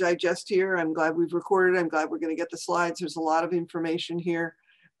lot to digest here. I'm glad we've recorded. I'm glad we're going to get the slides. There's a lot of information here.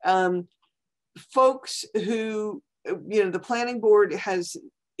 Folks who, you know, the planning board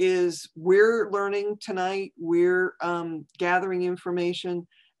we're learning tonight. We're gathering information.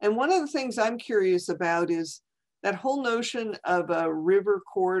 And one of the things I'm curious about is that whole notion of a river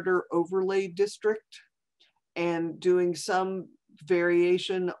corridor overlay district and doing some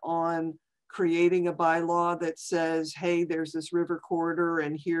variation on creating a bylaw that says, hey, there's this river corridor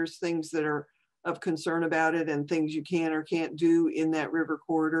and here's things that are of concern about it and things you can or can't do in that river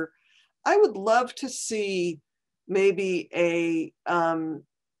corridor. I would love to see maybe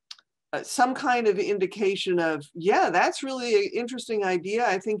some kind of indication of, yeah, that's really an interesting idea.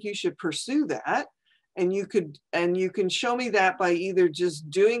 I think you should pursue that. And you can show me that by either just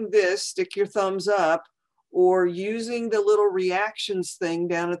doing this, stick your thumbs up, or using the little reactions thing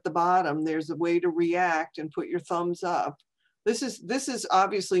down at the bottom. There's a way to react and put your thumbs up. This is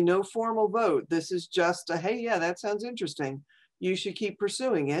obviously no formal vote. This is just a, hey, yeah, that sounds interesting. You should keep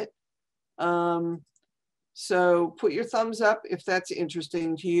pursuing it. So put your thumbs up if that's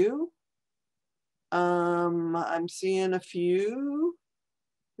interesting to you. I'm seeing a few,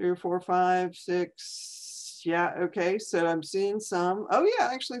 3 or 4, 5, 6. Yeah, okay, so I'm seeing some. Oh yeah,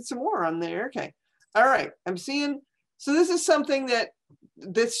 actually some more on there, okay. All right, I'm seeing, so this is something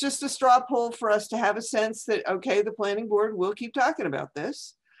that's just a straw poll for us to have a sense that, okay, the planning board will keep talking about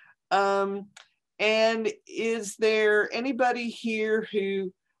this. And is there anybody here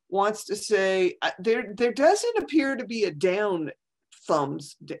who wants to say, there doesn't appear to be a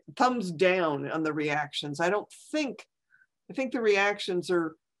thumbs down on the reactions. I think the reactions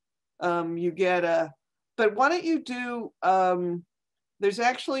are, you get a, but why don't you do, there's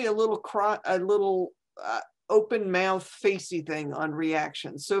actually a little open mouth facey thing on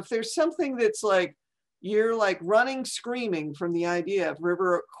reactions. So if there's something that's like, you're like running, screaming from the idea of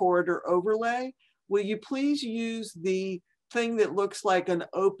river corridor overlay, will you please use the thing that looks like an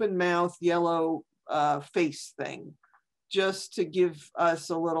open mouth yellow face thing, just to give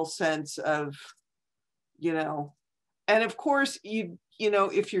us a little sense of, you know, and of course, you know,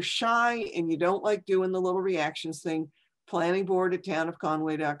 if you're shy and you don't like doing the little reactions thing,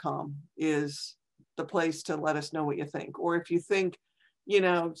 planningboard@townofconway.com is the place to let us know what you think. Or if you think, you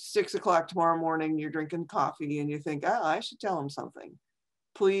know, 6 o'clock tomorrow morning, you're drinking coffee and you think, oh, I should tell them something,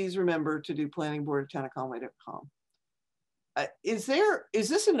 please remember to do planningboard@townofconway.com. Is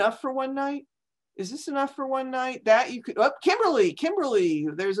this enough for one night? Is this enough for one night? That you could, oh, Kimberly,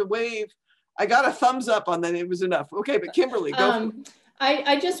 there's a wave. I got a thumbs up on that. It was enough. Okay, but Kimberly, go.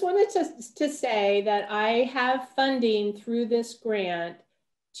 I just wanted to say that I have funding through this grant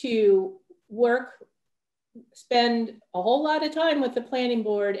to spend a whole lot of time with the planning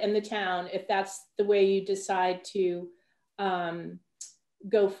board and the town, if that's the way you decide to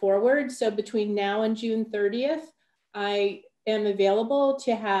go forward. So between now and June 30th, I am available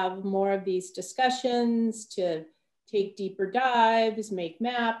to have more of these discussions, to take deeper dives, make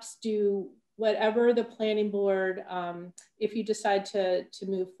maps, do whatever the planning board, if you decide to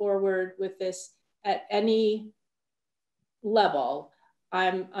move forward with this at any level,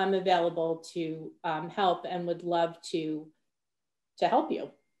 I'm available to help and would love to help you.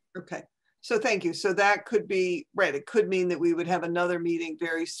 Okay, so thank you. So that could be, right, it could mean that we would have another meeting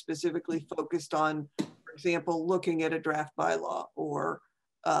very specifically focused on, for example, looking at a draft bylaw or,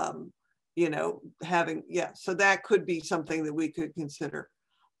 you know, having, yeah, so that could be something that we could consider.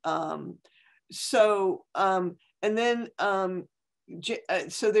 And then,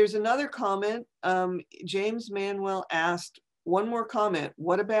 So there's another comment. James Manuel asked one more comment.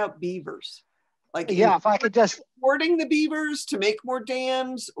 What about beavers? Like, yeah, if I could just importing the beavers to make more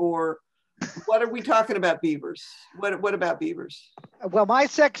dams, or what are we talking about beavers? What about beavers? Well, my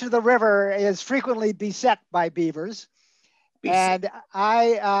section of the river is frequently beset by beavers. And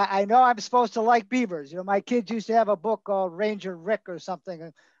I know I'm supposed to like beavers. You know, my kids used to have a book called Ranger Rick or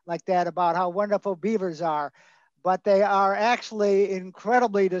something like that about how wonderful beavers are, but they are actually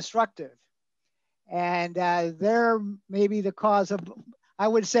incredibly destructive. And they're maybe the cause of, I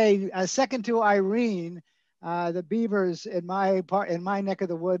would say, second to Irene, the beavers in my neck of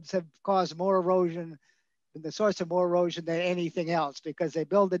the woods have caused more erosion, the source of more erosion than anything else, because they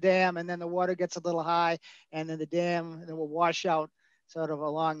build a dam and then the water gets a little high and then the dam will wash out sort of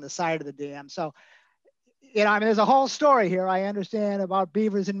along the side of the dam. So, you know, I mean, there's a whole story here. I understand about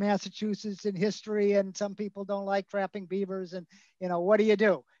beavers in Massachusetts in history, and some people don't like trapping beavers, and, you know, what do you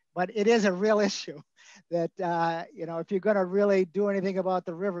do? But it is a real issue that, you know, if you're going to really do anything about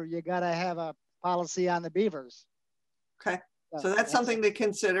the river, you got to have a policy on the beavers. Okay. So that's something to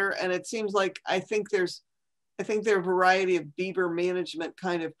consider. And it seems like, I think there are a variety of beaver management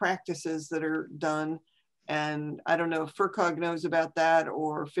kind of practices that are done. And I don't know if FERCOG knows about that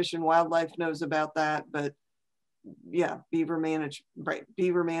or Fish and Wildlife knows about that, but yeah, beaver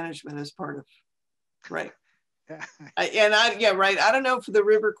management is part of, right. Yeah, right. I don't know if the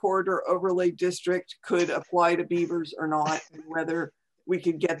River Corridor Overlay District could apply to beavers or not, and whether we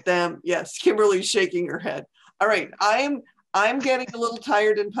could get them. Yes, Kimberly's shaking her head. All right, I'm getting a little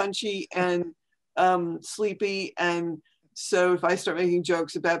tired and punchy and sleepy, and so if I start making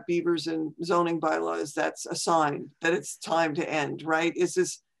jokes about beavers and zoning bylaws, that's a sign that it's time to end, right?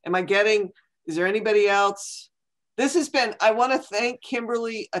 Is there anybody else? This has been, I want to thank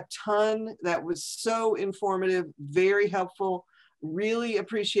Kimberly a ton. That was so informative, very helpful. Really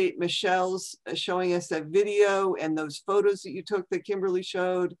appreciate Michelle's showing us that video and those photos that you took that Kimberly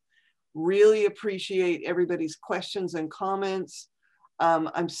showed. Really appreciate everybody's questions and comments.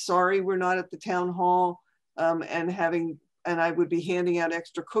 I'm sorry we're not at the town hall and I would be handing out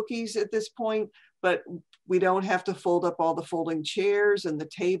extra cookies at this point, but we don't have to fold up all the folding chairs and the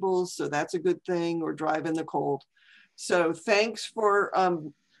tables, so that's a good thing, or drive in the cold. So thanks for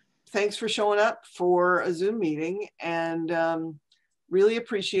showing up for a Zoom meeting, and really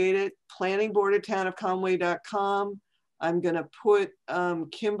appreciate it. planningboard@townofconway.com. I'm gonna put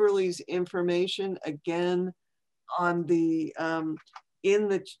Kimberly's information again on the in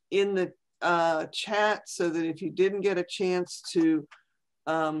the chat, so that if you didn't get a chance to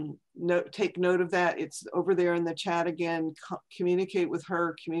take note of that, it's over there in the chat again. Communicate with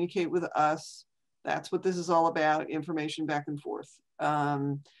her, communicate with us. That's what this is all about, information back and forth.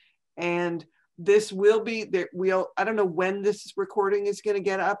 And this will be there. I don't know when this recording is going to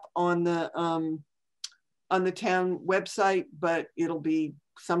get up on the town website, but it'll be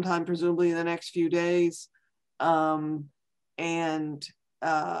sometime presumably in the next few days.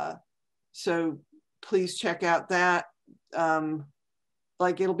 So please check out that.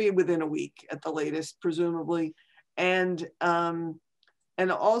 Like, it'll be within a week at the latest, presumably. And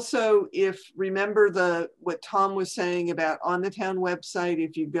also, remember what Tom was saying about on the town website,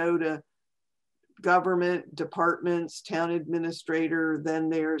 if you go to government departments, town administrator, then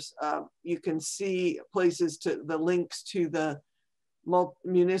there's, you can see places the links to the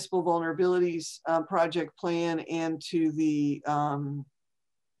municipal vulnerabilities project plan, and to the,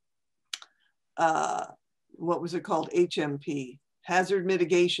 what was it called? HMP, hazard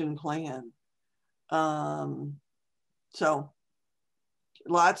mitigation plan. So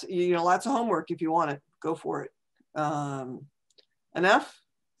lots of homework if you want it, go for it. Enough?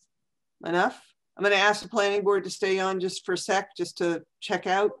 I'm going to ask the planning board to stay on just for a sec, just to check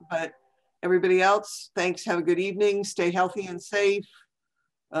out, but everybody else, thanks. Have a good evening. Stay healthy and safe.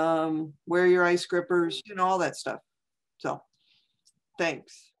 Wear your ice grippers, all that stuff. So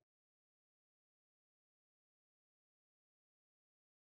thanks.